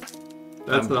 yeah.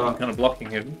 That's I'm kind of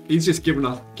blocking him. He's just giving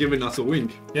us a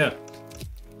wink. Yeah.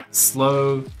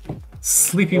 Slow,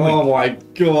 sleepy Oh wink. my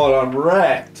god, I'm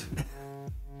wrecked.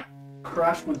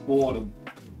 Crash with boredom.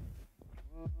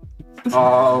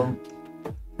 How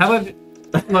about...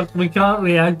 Look, we can't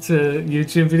react to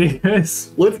YouTube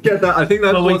videos. Let's get that. I think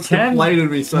that's But we what's can- deflated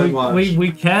me so much.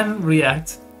 We can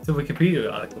react to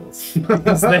Wikipedia articles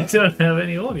because they don't have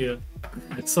any audio.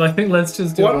 So I think let's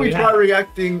just do Why a don't we react. try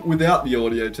reacting without the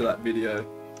audio to that video?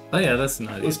 Oh yeah, that's an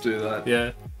idea. Let's do that.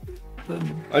 Yeah.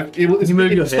 It's, Can you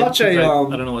move your it's head? such 'Cause a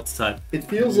I don't know what to type. It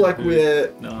feels like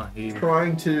we're No, he...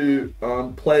 trying to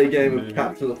play a game of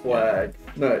capture the flag.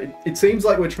 No, it seems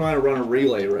like we're trying to run a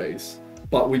relay race,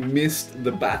 but we missed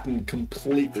the baton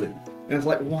completely. And it's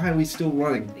like, why are we still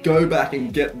running? Go back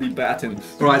and get the baton.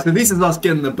 Alright, so this is us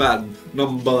getting the baton. What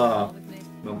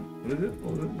is it?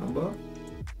 What was it? Number.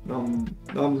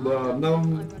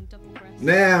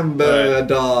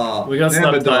 We got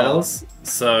subtitles,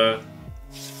 so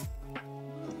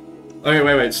Okay,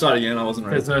 wait, start again. I wasn't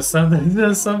ready. there's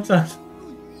no subtitles.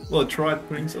 Well, try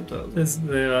putting subtitles.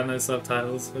 There are no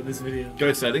subtitles for this video.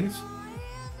 Go settings.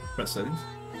 Press settings.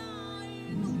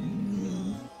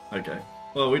 Okay.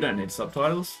 Well, we don't need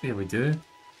subtitles. Yeah, we do.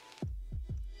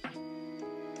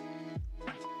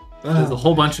 There's a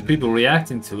whole bunch of people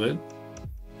reacting to it.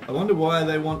 I wonder why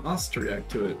they want us to react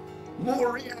to it.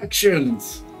 More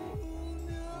reactions!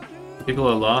 People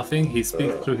are laughing. He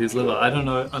speaks through his liver. I don't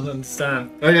know. I don't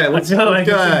understand. Okay, let's I feel like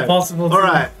go. it's impossible to-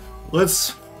 Alright,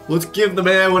 let's give the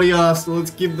man what he asked. Let's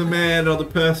give the man or the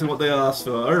person what they asked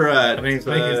for. Alright. I mean, he's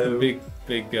making the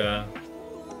big,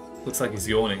 looks like he's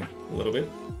yawning a little bit.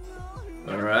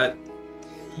 Alright.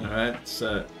 Alright,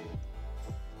 so...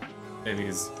 Maybe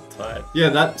he's tired. Yeah,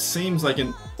 that seems like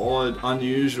an odd,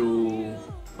 unusual...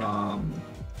 I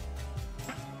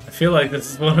feel like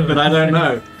this is one of the... But I don't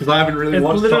know, because I haven't really It's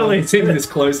watched literally- something this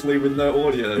closely with no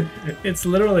audio. It's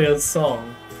literally a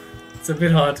song. It's a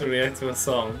bit hard to react to a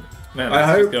song. Man, I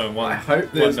this is hope, going one, I hope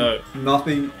one there's note.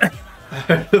 nothing...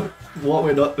 what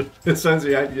we're not supposed to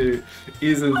react to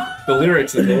isn't the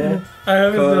lyrics at all. I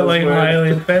hope it's not like we're-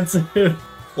 highly offensive.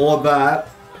 Or that.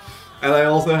 And I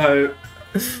also hope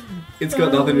it's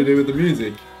got nothing to do with the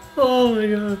music. Oh my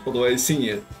god. Or the way you sing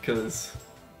it, because...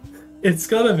 It's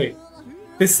gotta be.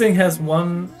 This thing has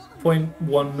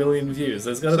 1.1 million views.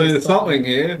 There's gotta So be there's something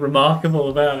here. remarkable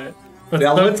about it. But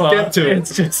Now so let's far, get to it.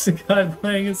 It's just a guy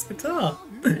playing his guitar.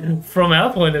 From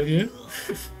our point of view.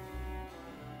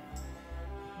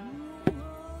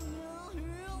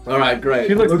 Alright, great.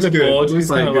 He looks a bit bored. Looks He's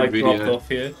like kind a of good like video. dropped off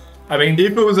here. I mean,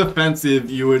 If it was offensive,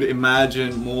 you would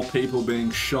imagine more people being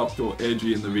shocked or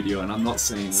edgy in the video, and I'm not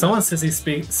seeing that. someone says he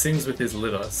sings with his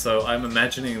liver, so I'm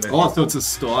imagining that. Oh, so it's a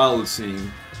style of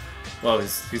singing. Well,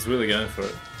 he's really going for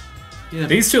it. Yeah.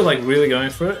 These two are like really going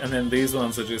for it, and then these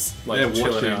ones are just like They're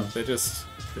chilling watching. out. They're just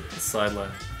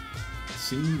sideline.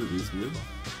 Singing with his liver.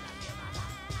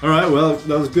 Alright, well,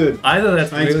 that was good. Either that's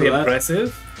Thanks really for that.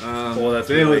 impressive, or that's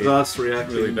there really, was us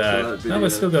reacting really to bad. that No, video. we're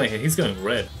still going here. He's going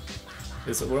red.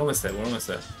 We're almost there. We're almost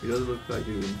there. He does look like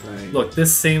he's in pain. Look,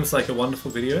 this seems like a wonderful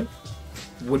video.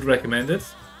 Would recommend it.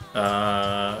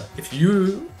 If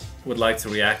you would like to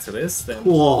react to this, then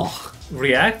Whoa.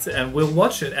 react and we'll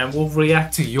watch it and we'll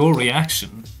react to your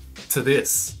reaction to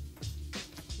this.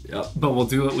 Yep. But we'll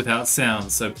do it without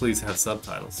sound, so please have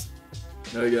subtitles.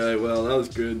 Okay, well, that was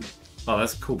good. Oh,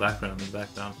 that's a cool background in the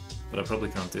background. But I probably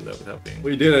can't do that without being...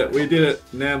 We did it.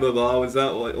 Namba Bar, was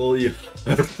that what all you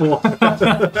had for?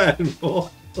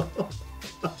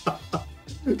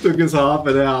 Took us half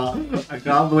an hour. I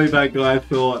can't believe that guy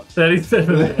thought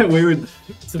 37 we would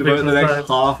It's a devote bit the next precise.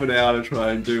 half an hour to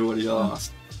try and do what he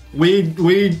asked. We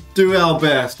do our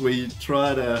best. We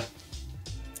try to...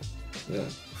 Yeah.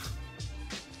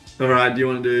 Alright, do you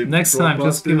want to do... Next time,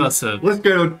 just give Blockbusters? us a... Let's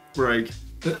go to a break.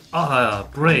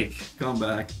 break. Come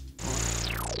back.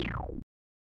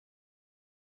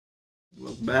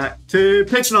 Welcome back to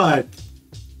Pitch Night.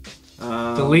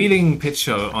 The leading pitch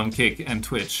show on Kick and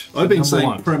Twitch. I've been Number saying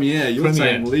one. premiere. You're Premiere.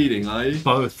 saying leading, are you?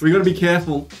 Both. We got to be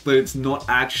careful that it's not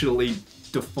actually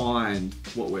defined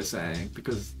what we're saying,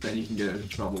 because then you can get into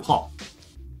trouble. Top.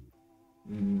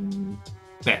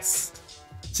 Best.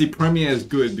 See, premiere is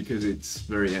good because it's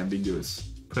very ambiguous.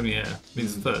 Premiere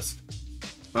means first.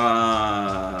 It's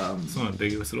not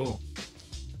ambiguous at all.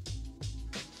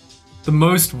 The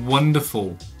most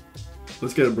wonderful.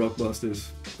 Let's go to Blockbusters.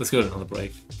 Let's go to another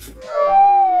break.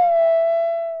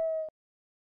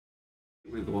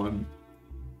 With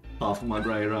half of my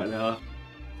brain right now.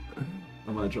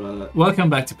 I might try that. Welcome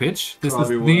back to Pitch. This Try is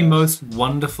me the worse. most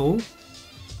wonderful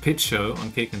pitch show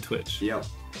on Kick and Twitch. Yep.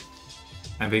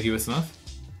 Ambiguous enough?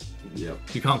 Yep.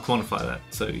 You can't quantify that,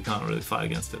 so you can't really fight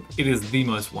against it. It is the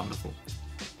most wonderful.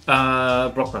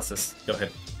 Blockbusters. Go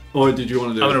ahead. Or did you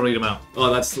want to do I'm it? gonna read them out.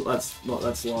 Oh, that's last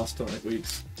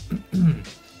week's.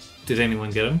 Did anyone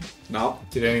get them? No.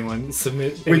 Did anyone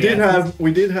submit? We any did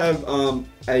answers? have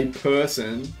a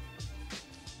person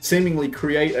seemingly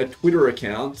create a Twitter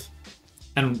account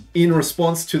And in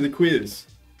response to the quiz.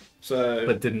 So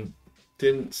but didn't.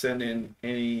 didn't send in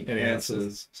any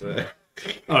answers. So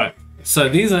All right. So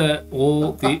these are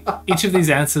all the. Each of these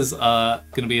answers are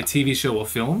going to be a TV show or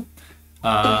film.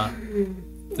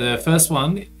 The first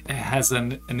one has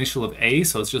an initial of A,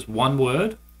 so it's just one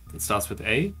word that starts with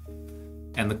A.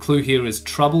 And the clue here is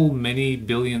trouble many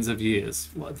billions of years.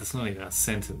 What? That's not even a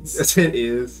sentence. yes, it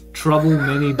is. Trouble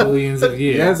many billions of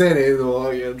years. Yes, it is,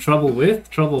 Morgan. Trouble with?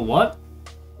 Trouble what?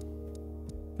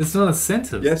 It's not a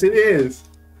sentence. Yes, it is.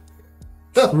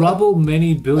 Trouble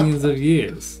many billions of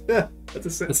years. Yeah, that's a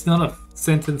sentence. It's not a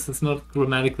sentence. It's not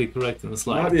grammatically correct in the It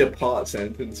might slide. be a part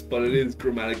sentence, but it is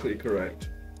grammatically correct.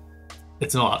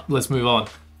 It's not. Let's move on.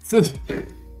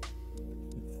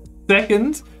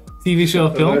 second TV show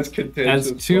or film most contentious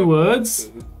has two one.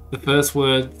 words. The first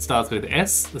word starts with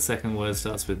S, the second word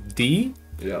starts with D,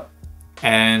 Yeah.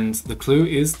 and the clue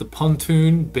is the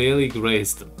pontoon barely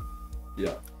grazed them.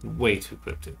 Yeah. Way too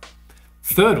cryptic.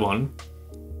 Third one,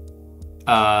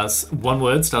 one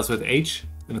word starts with H,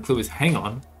 and the clue is hang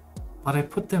on, but I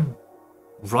put them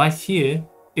right here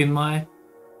in my ...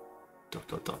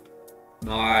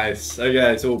 Nice.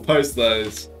 Okay, so we'll post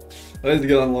those. Those are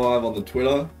going live on the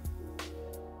Twitter.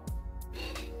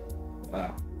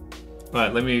 Wow.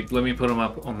 Right, let me put them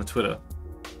up on the Twitter.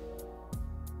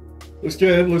 Looks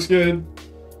good, looks good.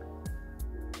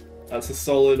 That's a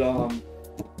solid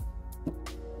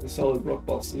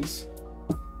blockbusters.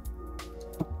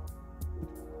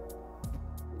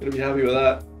 Gonna be happy with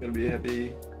that. Gonna be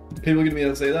happy. People are gonna be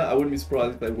able to see that. I wouldn't be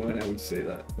surprised if they weren't able to see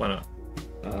that. Why not?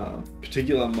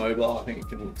 Particular mobile, I think it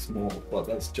can look small, but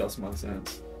that's just my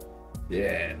sense.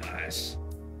 Yeah, nice.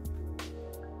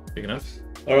 Big enough?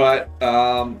 Alright,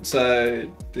 so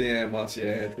DM us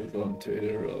your answers on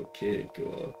Twitter or Kick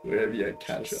or wherever you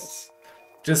catch us.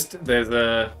 Just there's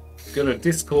a go to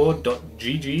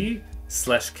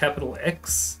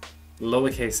discord.gg/X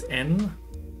n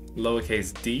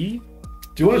d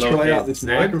Do you want to try lowercase out this z,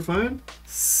 microphone?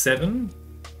 7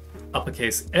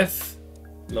 F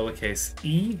lowercase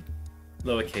e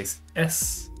lowercase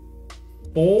s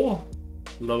or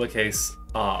lowercase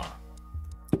r.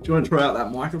 Do you want to try out that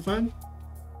microphone?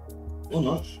 Or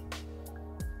not?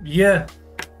 Yeah.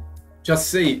 Just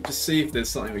see if there's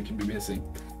something we can be missing.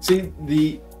 See,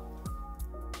 the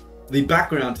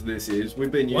background to this is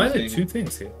we've been Why are there using... two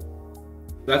things here?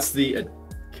 That's the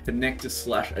connector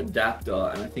 /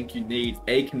 adapter, and I think you need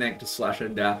a connector /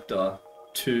 adapter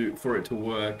for it to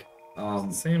work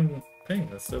Same thing.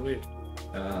 That's so weird.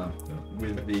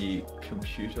 with the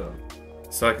computer.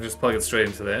 So I can just plug it straight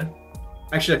into there.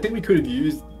 Actually, I think we could have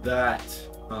used that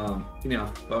in our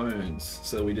phones,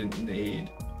 so we didn't need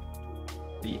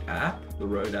the app, the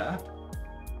Rode app.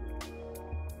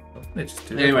 They just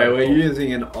do that Anyway, by we're default.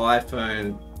 using an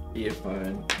iPhone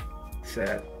earphone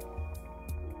set.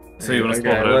 So you want to Okay,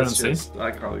 swap it over and let's see? just,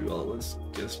 I can't be bothered. Let's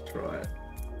just try it.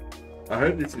 I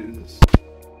hope this is.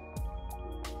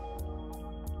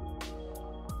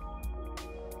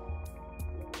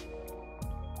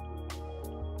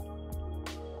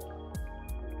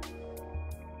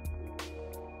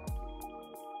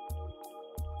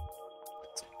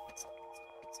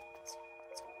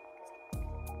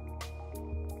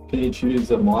 Can you choose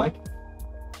a mic?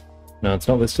 No, it's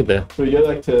not listed there. So we go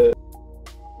back to.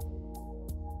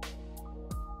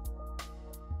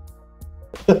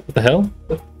 What the hell?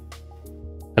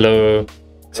 Hello.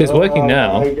 See, it's working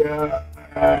now. my God.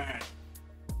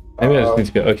 Maybe I just need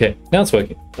to go. Okay, now it's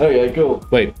working. Okay, cool.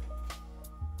 Wait.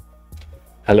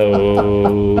 Hello.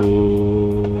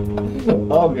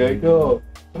 Okay, cool.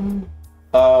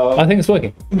 I think it's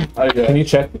working. Okay. Can you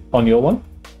check on your one?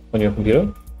 On your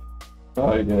computer?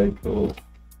 Okay, cool.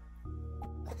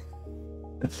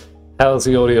 How's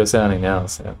the audio sounding now,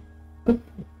 Sam? I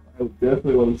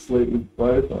definitely want to sleep with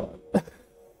both eyes.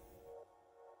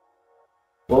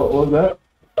 What was that?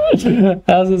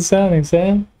 How's it sounding,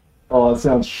 Sam? Oh, it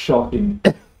sounds shocking.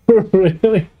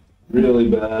 Really? Really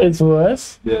bad. It's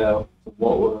worse? Yeah,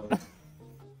 what worse?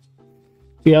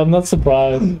 Yeah, I'm not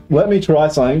surprised. Let me try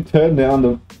something. Turn down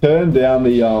the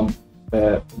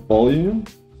volume.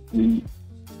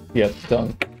 Yep,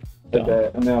 done.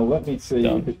 Okay, and now let me see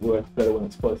Done. if it works better when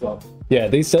it's close up. Yeah,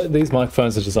 these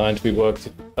microphones are designed to be worked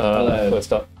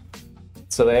close up.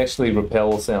 So they actually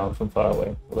repel sound from far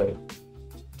away. They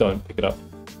don't pick it up.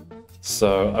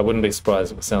 So I wouldn't be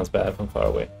surprised if it sounds bad from far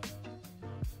away.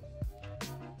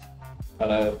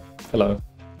 Hello. Hello.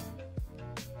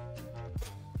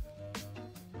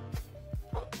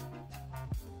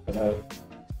 Hello.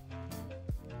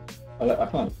 Hello. I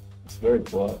can't. It's very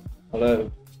quiet.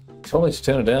 Hello. Tell me to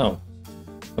turn it down.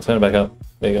 I'll turn it back up.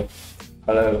 There you go.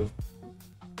 Hello.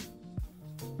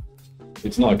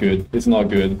 It's not good. It's not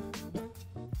good.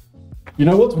 You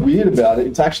know what's weird about it?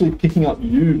 It's actually picking up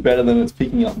you better than it's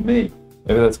picking up me.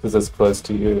 Maybe that's because it's close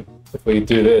to you. If we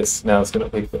do this, now it's going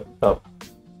to pick up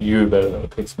you better than it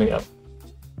picks me up.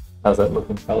 How's that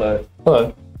looking? Hello.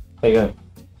 Hello. How you going?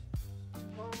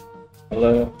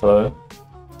 Hello. Hello.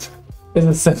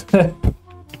 Is it?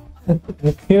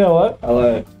 You know what?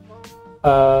 Hello.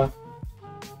 I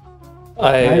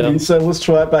So let's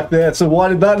try it back there. So why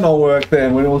did that not work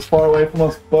then when it was far away from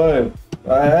us both?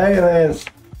 Hey, there's.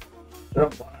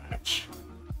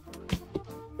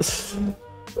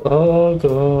 oh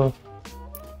god.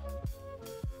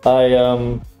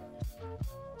 Hello.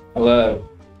 Hello.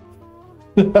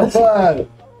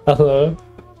 Hello.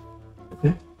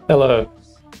 Hello.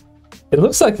 It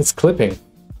looks like it's clipping.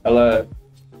 Hello.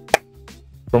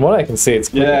 From what I can see, it's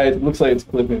clipping. Yeah, it looks like it's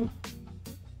clipping.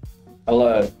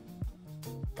 Hello.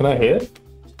 Can I hear it?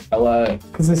 Hello.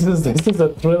 Because this is a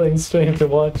thrilling stream to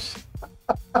watch.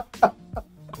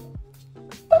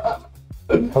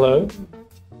 Hello?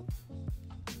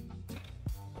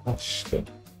 Oh shit.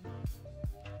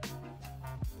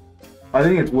 I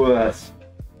think it's worse.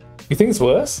 You think it's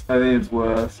worse? I think it's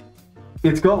worse.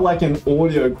 It's got like an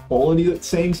audio quality that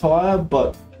seems higher,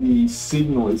 but the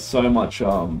signal is so much, I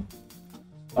don't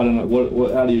know,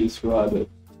 what how do you describe it?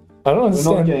 I don't We're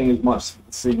understand. not getting as much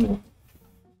signal.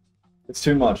 It's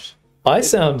too much. I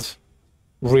sound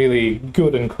really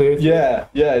good and clear. Yeah,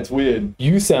 it's weird.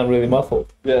 You sound really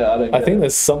muffled. Yeah, I think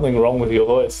there's something wrong with your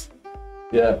voice.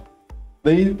 Yeah.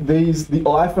 The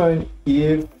iPhone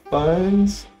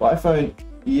earbuds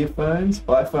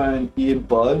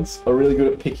are really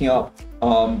good at picking up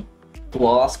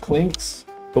glass clinks.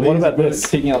 But what These about are good this?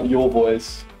 at picking up your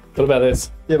voice. What about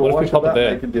this? Yeah, but What if why we should pop it that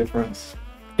there? make a difference?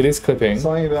 It is clipping.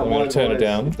 Something about I'm my going to turn voice, it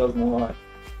down. It doesn't like.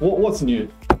 What's new?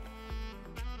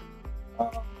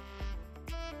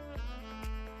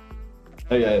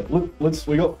 Okay,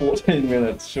 we got 14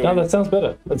 minutes. Sure. No, that sounds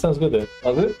better. That sounds good there.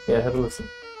 Does it? Yeah, have a listen.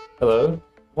 Hello?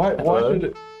 Why Hello? should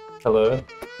it? Hello?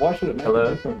 Why should it make Hello? a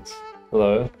difference?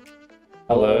 Hello?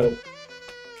 Hello?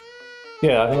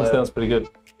 Yeah, I think it Hello? sounds pretty good.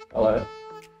 Hello.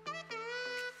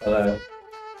 Hello.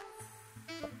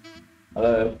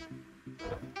 Hello.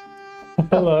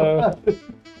 Hello?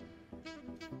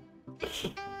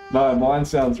 No, mine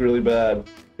sounds really bad.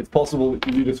 It's possible that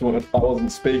you just wanted. I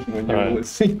wasn't speaking when you were Alright.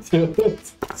 listening to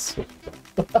it.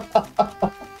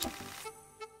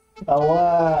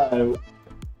 Hello.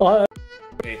 While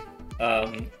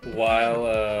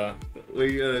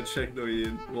We gotta check the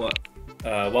what?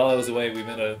 while I was away, we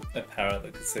met a parrot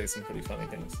that could say some pretty funny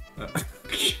things.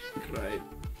 Great.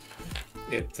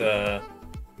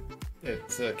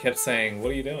 It kept saying,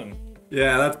 "What are you doing?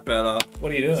 Yeah, that's better.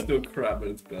 What are you It's doing?" still crap, but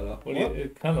it's better. What are you?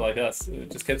 Kind of like us.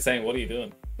 It just kept saying, "What are you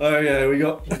doing?" Oh yeah, we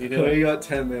got are you doing? we got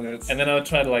 10 minutes. And then I would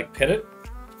try to like pet it,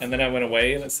 and then I went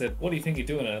away and it said, "What do you think you're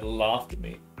doing?" And it laughed at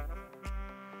me.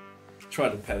 Try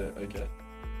to pet it. Okay.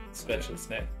 Scratched its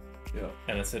neck, Yeah,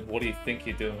 and it said, "What do you think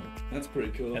you're doing?" that's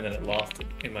pretty cool. And then it laughed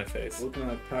in my face. What kind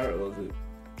of parrot was it?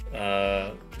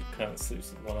 It kind of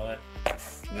sleeps with one eye.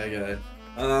 Okay.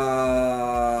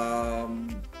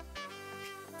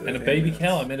 And a baby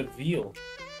cow. I met a veal.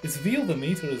 Is veal the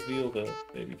meat or is veal the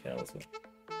baby cow as well?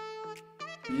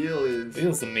 Veal is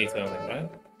Veal's the meat only, right?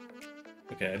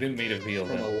 Okay, I didn't meet a veal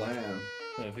from a then. lamb.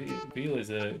 No, veal is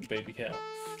a baby cow.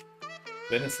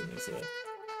 Venison is a...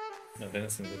 No,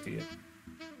 venison is a deer.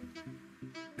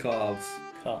 Calves.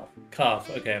 Calf. Calf.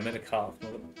 Okay, I met a calf,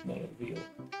 not a veal.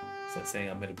 It's like saying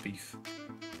I met a beef.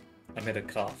 I met a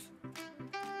calf.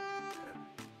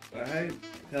 I hate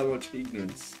how much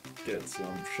ignorance gets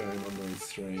shown on those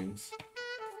streams.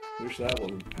 Wish that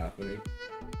wasn't happening.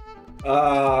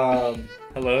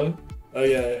 Hello?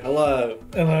 Okay, hello.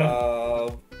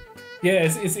 Hello. Yeah,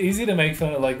 it's easy to make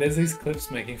fun of, like, there's these clips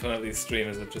making fun of these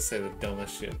streamers that just say the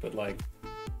dumbest shit, but like,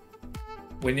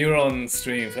 when you're on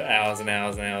stream for hours and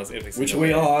hours and hours every single Which we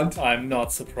day, aren't. I'm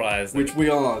not surprised. Which we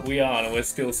aren't. We aren't, and we're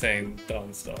still saying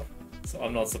dumb stuff. So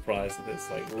I'm not surprised that it's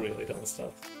like really dumb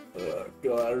stuff.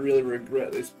 God, I really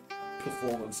regret this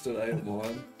performance today of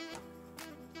mine.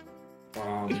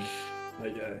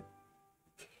 Okay.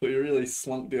 We really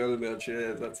slumped down in our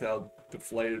chairs. That's how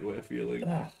deflated we're feeling.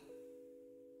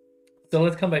 So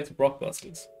let's come back to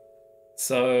Blockbusters.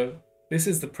 So this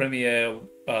is the premiere,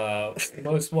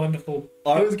 most wonderful.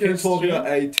 I was going to kids talk stream. about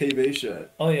a TV show.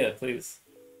 Oh yeah, please.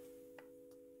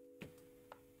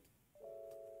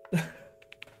 That's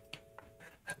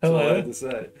all I Hello. had to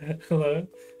say. Hello.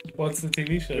 What's the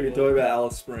TV show? We can called? talk about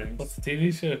Alice Springs. What's the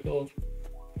TV show called?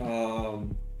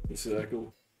 The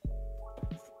Circle.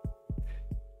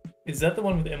 Is that the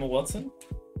one with Emma Watson?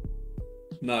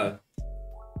 No,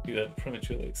 You got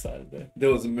prematurely excited there. there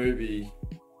was a movie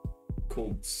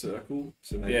called Circle,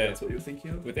 so maybe Yeah. that's what you're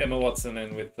thinking of? With Emma Watson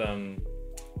and with Tom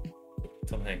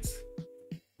Hanks.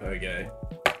 Okay.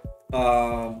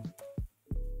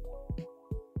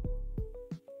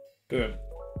 Boom.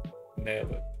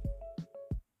 Nailed it.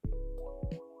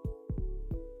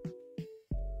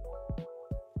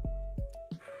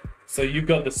 So you've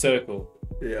got the circle.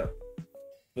 Yeah.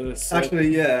 The circle.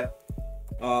 Actually, yeah.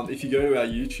 If you go to our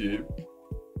YouTube,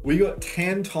 we got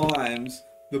 10 times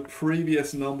the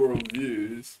previous number of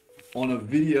views on a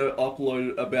video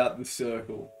uploaded about the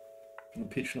Circle on the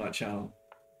pitchNIGHT channel.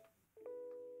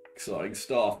 Exciting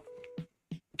stuff.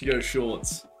 You go to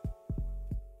Shorts.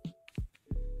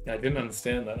 I didn't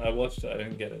understand that. I watched it. I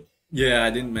didn't get it. Yeah, I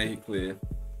didn't make it clear.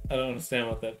 I don't understand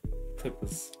what that clip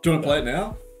was. Do you want to play it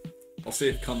now? I'll see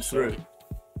if it comes through.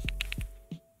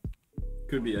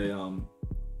 Could be a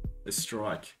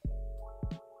strike.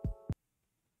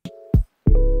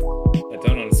 I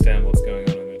don't understand what's going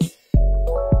on in this.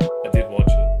 I did watch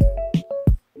it.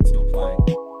 It's not playing.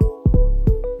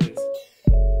 It is.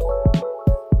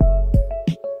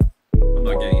 I'm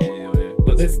not getting any audio.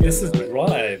 But this is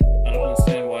Drive. I don't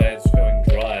understand why it's showing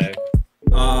Drive.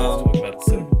 Let's talk about the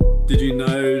set. Did you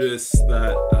notice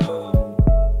that?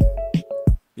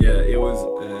 Yeah, it was.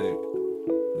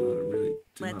 Really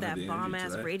Let that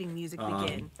bomb-ass rating music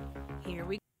begin. Here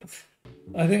we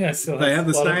I think I still have, They have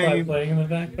the Spotify same- playing in the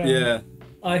background. Yeah.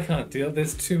 I can't deal.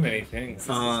 There's too many things.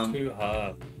 This is too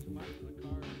hard.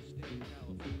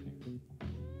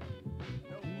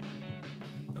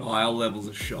 Oh, our levels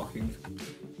are shocking.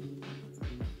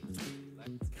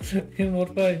 In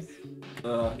what way? It's Is that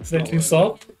not too working.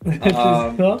 soft? Too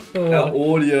soft or Our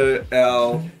what?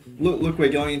 audio, look, we're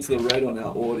going into the red on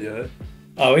our audio.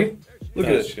 Are we? Look Oh,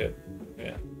 at it. shit.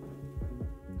 Yeah.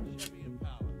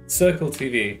 Circle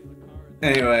TV.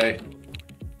 Anyway,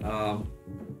 you want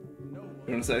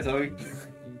to say something?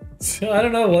 I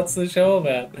don't know. What's the show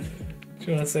about? Do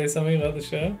you want to say something about the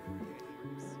show?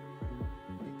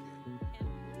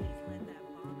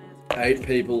 8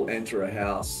 people enter a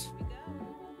house,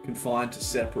 confined to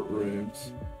separate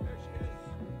rooms.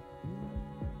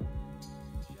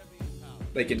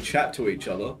 They can chat to each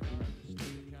other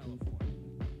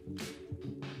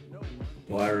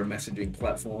via a messaging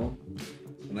platform,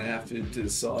 and they have to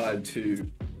decide to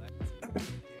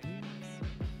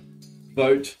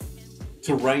vote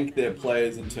to rank their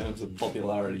players in terms of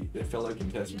popularity, their fellow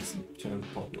contestants in terms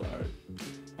of popularity.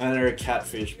 And they're a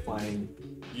catfish playing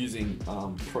using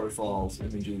profiles,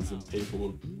 images of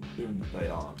people whom they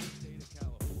aren't.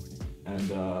 And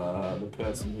the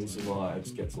person who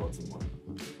survives gets lots of money.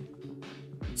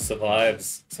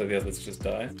 Survives, so the others just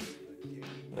die.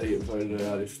 They get voted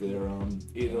out if they're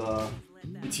either.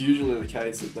 It's usually the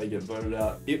case that they get voted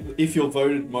out. If you're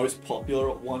voted most popular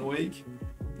at 1 week,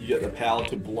 you get the power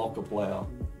to block a player.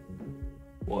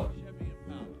 What?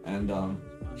 And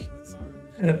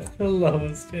The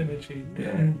lowest energy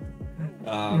yeah.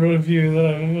 review that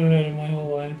I've ever heard in my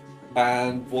whole life.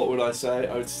 And what would I say?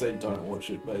 I would say don't watch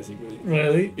it, basically.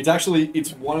 Really? It's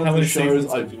one of How the many shows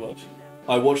seasons did you watch?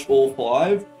 I watched all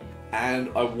 5, and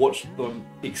I watched them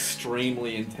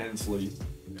extremely intensely.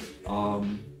 To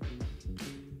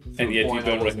And the yet you point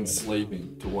don't I wasn't recommend it.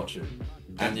 sleeping to watch it.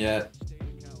 And yet,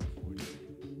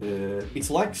 it's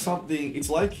like something. It's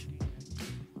like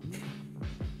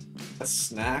a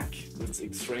snack that's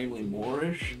extremely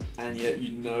moreish, and yet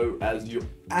you know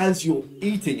as you're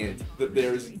eating it that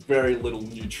there is very little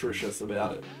nutritious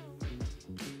about it.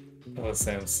 Oh, that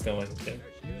sounds stomach. Yeah.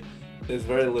 There's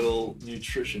very little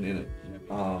nutrition in it.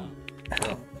 Yeah.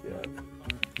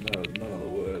 No, none of the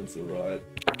words are right.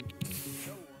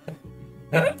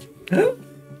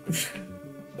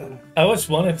 I watched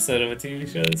one episode of a TV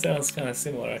show that sounds kind of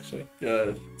similar, actually.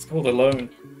 Yeah. It's called Alone.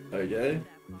 Okay.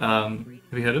 Have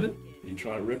you heard of it? You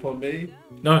trying to rip on me?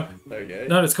 No. Okay.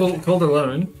 No, it's called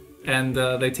Alone, and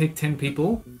they take 10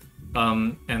 people,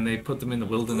 and they put them in the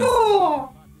wilderness.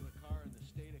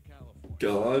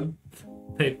 Go on.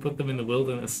 They put them in the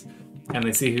wilderness, and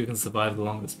they see who can survive the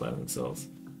longest by themselves.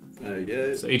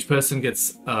 Okay. So each person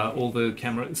gets all the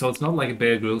camera. So it's not like a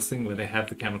Bear Grylls thing where they have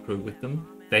the camera crew with them.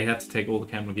 They have to take all the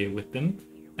camera gear with them,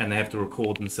 and they have to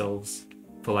record themselves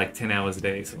for like 10 hours a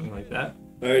day, something like that.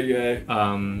 Okay.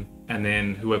 And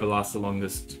then whoever lasts the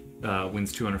longest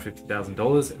wins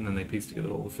 $250,000, and then they piece together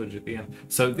all the footage at the end.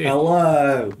 So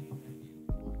Hello.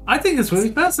 I think it's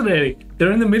really fascinating.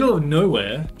 They're in the middle of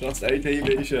nowhere. Just a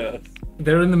TV show.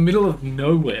 They're in the middle of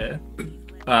nowhere.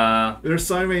 There are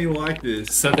so many like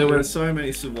this. So there are so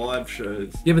many survive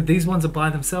shows. Yeah, but these ones are by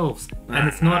themselves, and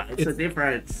it's not. It's a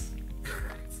difference.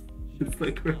 It's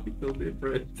like radical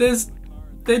difference.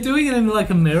 They're doing it in like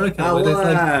America, where there's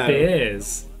like Hello.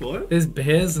 bears. What? There's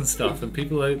bears and stuff, and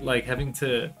people are like having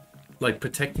to like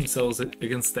protect themselves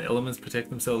against the elements, protect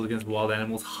themselves against wild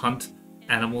animals, hunt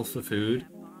animals for food.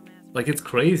 Like, it's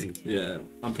crazy. Yeah,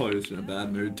 I'm probably just in a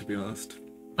bad mood, to be honest.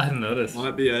 I didn't notice.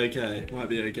 Might be okay. Might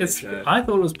be okay. Show. I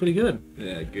thought it was pretty good.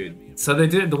 Yeah, good. So they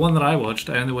did the one that I watched.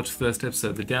 I only watched the first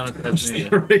episode. The Down at Tasmania.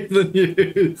 Read the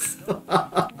news.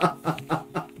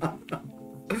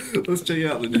 Let's check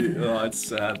out the news. Oh, it's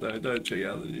sad though. Don't check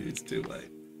out the news. Too late.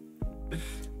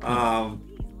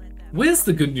 Where's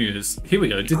the good news? Here we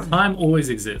go. Did time always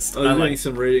exist? I was doing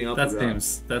some reading up that. about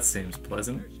That seems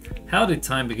pleasant. How did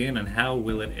time begin and how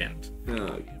will it end?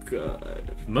 Oh,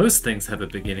 God. Most things have a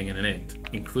beginning and an end,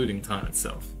 including time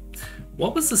itself.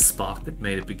 What was the spark that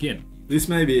made it begin? This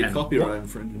may be a And copyright what-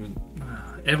 infringement.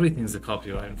 Everything's a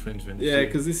copyright infringement. Yeah,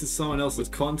 because this is someone else's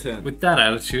content. with that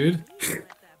attitude,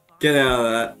 Get out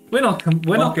of that. we're not Fuck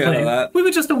out of playing. that. We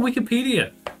were just on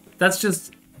Wikipedia. That's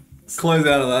just Close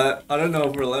out of that. I don't know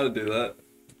if we're allowed to do that.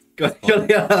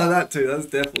 Get out of that too. That's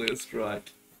definitely a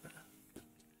strike.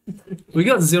 we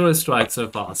got 0 strikes so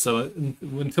far. So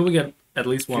until we get at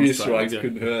least one Few strike, strikes we go.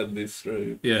 couldn't hurt this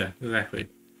stream. Yeah, exactly.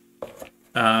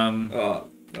 Oh,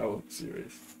 that was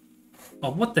serious.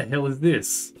 Oh, what the hell is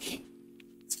this?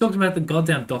 It's talking about the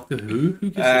goddamn Doctor Who. Who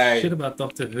gives Hey. a shit about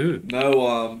Doctor Who?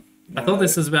 No, I thought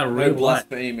this was about no real life.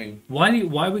 blaspheming.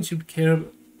 Why would you care?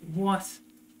 What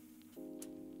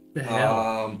the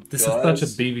hell? This guys, is such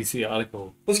a BBC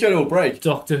article. Let's go to a break.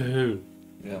 Doctor Who.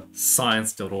 Yeah.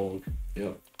 Science.org. Yeah.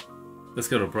 Let's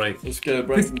go to a break. Let's go to a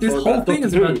break. and This talk whole about thing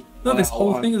is Doctor about Who. this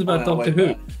whole thing is about on our Doctor way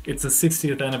Who. back. It's the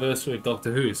 60th anniversary of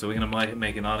Doctor Who, so we're gonna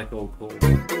make an article called.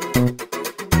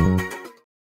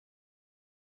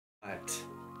 Right.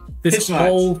 This pitchNIGHT.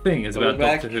 whole thing is We're about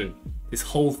back. Doctor Who. This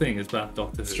whole thing is about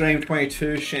Doctor Who. Stream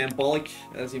 22, shambolic,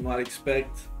 as you might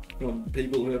expect, from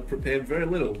people who have prepared very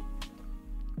little.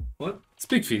 What?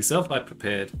 Speak for yourself. I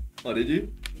prepared Oh, did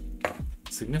you?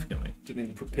 significantly. Didn't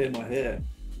even prepare my hair.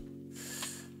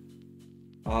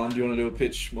 Do you want to do a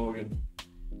pitch, Morgan?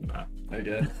 Nah.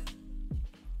 Okay.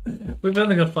 We've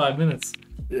only got 5 minutes.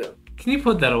 Yeah. Can you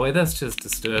put that away? That's just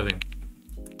disturbing.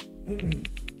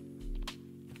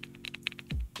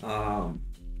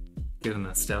 Getting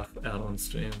that stuff out on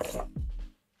stream.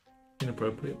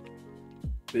 Inappropriate.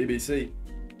 BBC.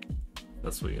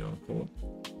 That's what you're gonna call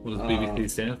it. What does BBC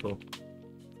stand for?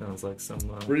 Sounds like some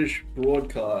British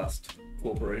Broadcast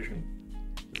Corporation.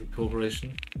 is it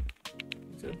corporation.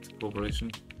 Is it a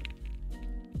corporation?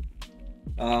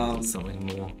 Something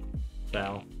more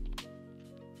foul.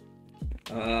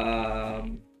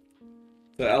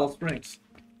 So Alice Springs.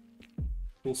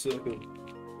 Full circle.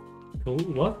 Cool.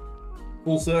 What?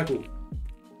 Full circle.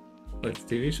 Like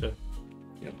the TV show.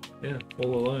 Yep. Yeah.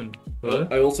 All Alone. Hello?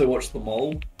 I also watched The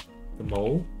Mole. The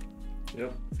Mole.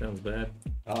 Yep. Sounds bad.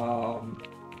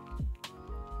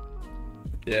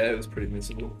 Yeah, it was pretty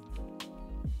missable.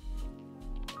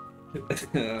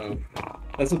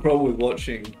 That's the problem with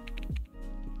watching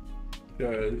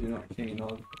shows you're not keen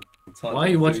on. It's hard Why are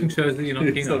to you do watching shows that you're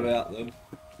not keen on? about them.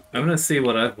 I'm gonna see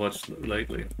what I've watched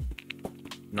lately.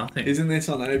 Nothing. Isn't this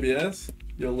on OBS?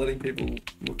 You're letting people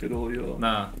look at all your...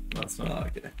 Nah, that's not. Oh,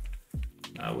 okay.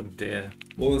 I wouldn't dare.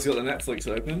 Morgan's got the Netflix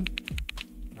open.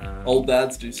 Uh, Old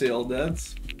Dads, do you see Old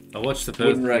Dads? I watched the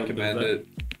first. Wouldn't little bit of recommend that. it.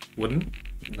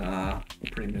 Wouldn't? Nah,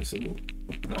 pretty missable.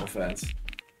 No offense.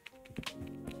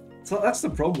 So that's the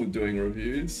problem with doing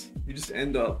reviews. You just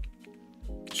end up,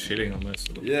 Shitting on most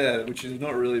of them. yeah, which is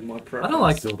not really my preference. I don't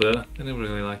like Bill Burr. I never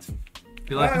really liked him.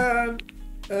 Do you like him?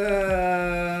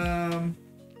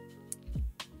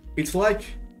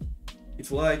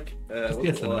 It's like, what's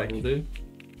Yes it or no like? will do.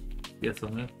 Yes or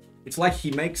no? It's like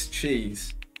he makes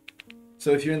cheese.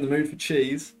 So if you're in the mood for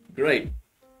cheese, great.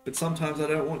 But sometimes I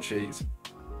don't want cheese.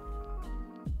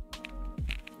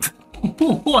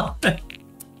 What the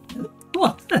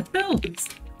hell is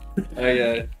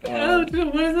Okay.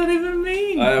 what does that even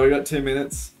mean? We got 2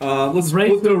 minutes. Let's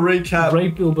Rate- do a recap.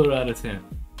 Rate Bill Burr out of 10.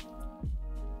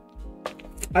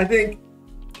 I think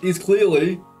he's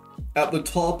clearly at the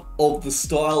top of the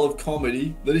style of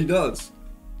comedy that he does.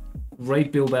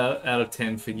 Rate Bill Burr out of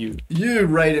 10 for you. You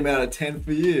rate him out of 10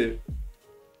 for you.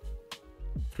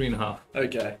 3.5.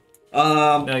 Okay.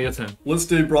 Now your turn. Let's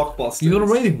do Blockbusters. You gotta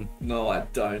rate him. No, I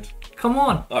don't. Come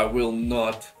on. I will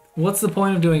not. What's the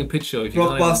point of doing a pitch show if you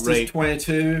can't even Blockbusters rate?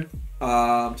 22.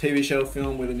 TV show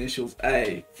film with initials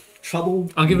A. Trouble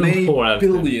I'll give it a made 4 out of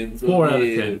 10. billions. 4 out of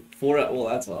years. 10. 4 out. Well,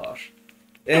 that's harsh.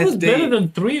 That was SD. better than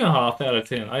 3.5 out of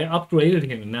 10. I upgraded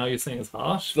him and now you're saying it's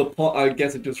harsh? I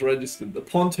guess it just registered. The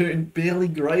pontoon barely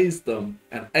grazed them.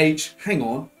 And H, hang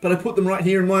on, but I put them right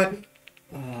here in my...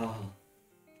 Oh,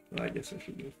 I guess I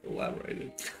should have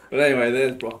elaborated. But anyway,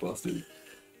 there's Blockbusters.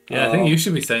 Yeah, I think you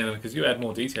should be saying them because you add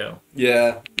more detail.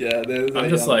 Yeah, there's I'm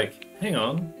just like, hang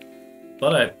on.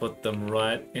 But I put them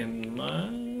right in my...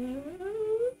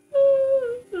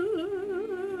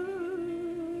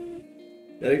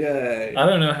 Okay. I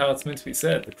don't know how it's meant to be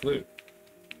said, the clue.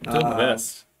 I'm doing the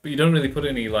best. But you don't really put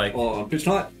any, like, Oh,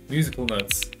 pitchNIGHT. musical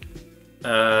notes.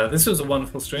 This was a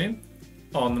wonderful stream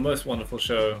on the most wonderful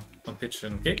show on Pitch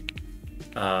and Kick.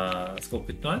 It's called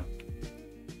pitchNIGHT.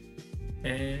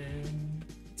 And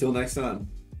Till next time.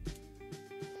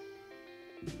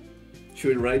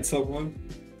 Should we raid someone?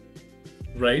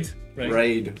 Raid?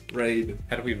 Raid.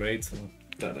 How do we raid someone?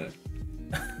 Don't know.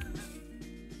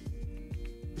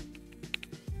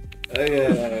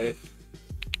 Okay.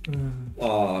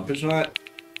 Oh, pitchNIGHT.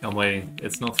 I'm waiting.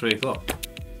 It's not 3 o'clock.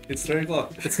 It's 3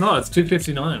 o'clock. It's not. It's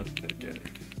 2:59. Okay.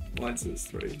 Mine says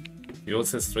 3. Yours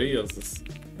says 3. Yours is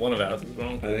one of ours is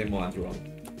wrong. I think mine's wrong.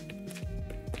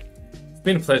 It's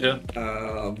been a pleasure.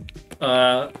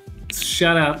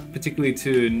 Shout out particularly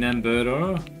to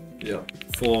Namberto Yeah.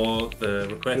 for the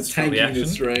For request for tanking reaction. the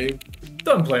stream.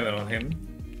 Don't blame it on him.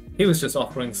 He was just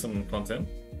offering some content.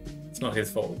 It's not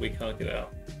his fault. We can't get our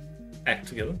act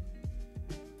together.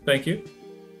 Thank you.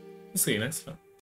 We'll see you next time.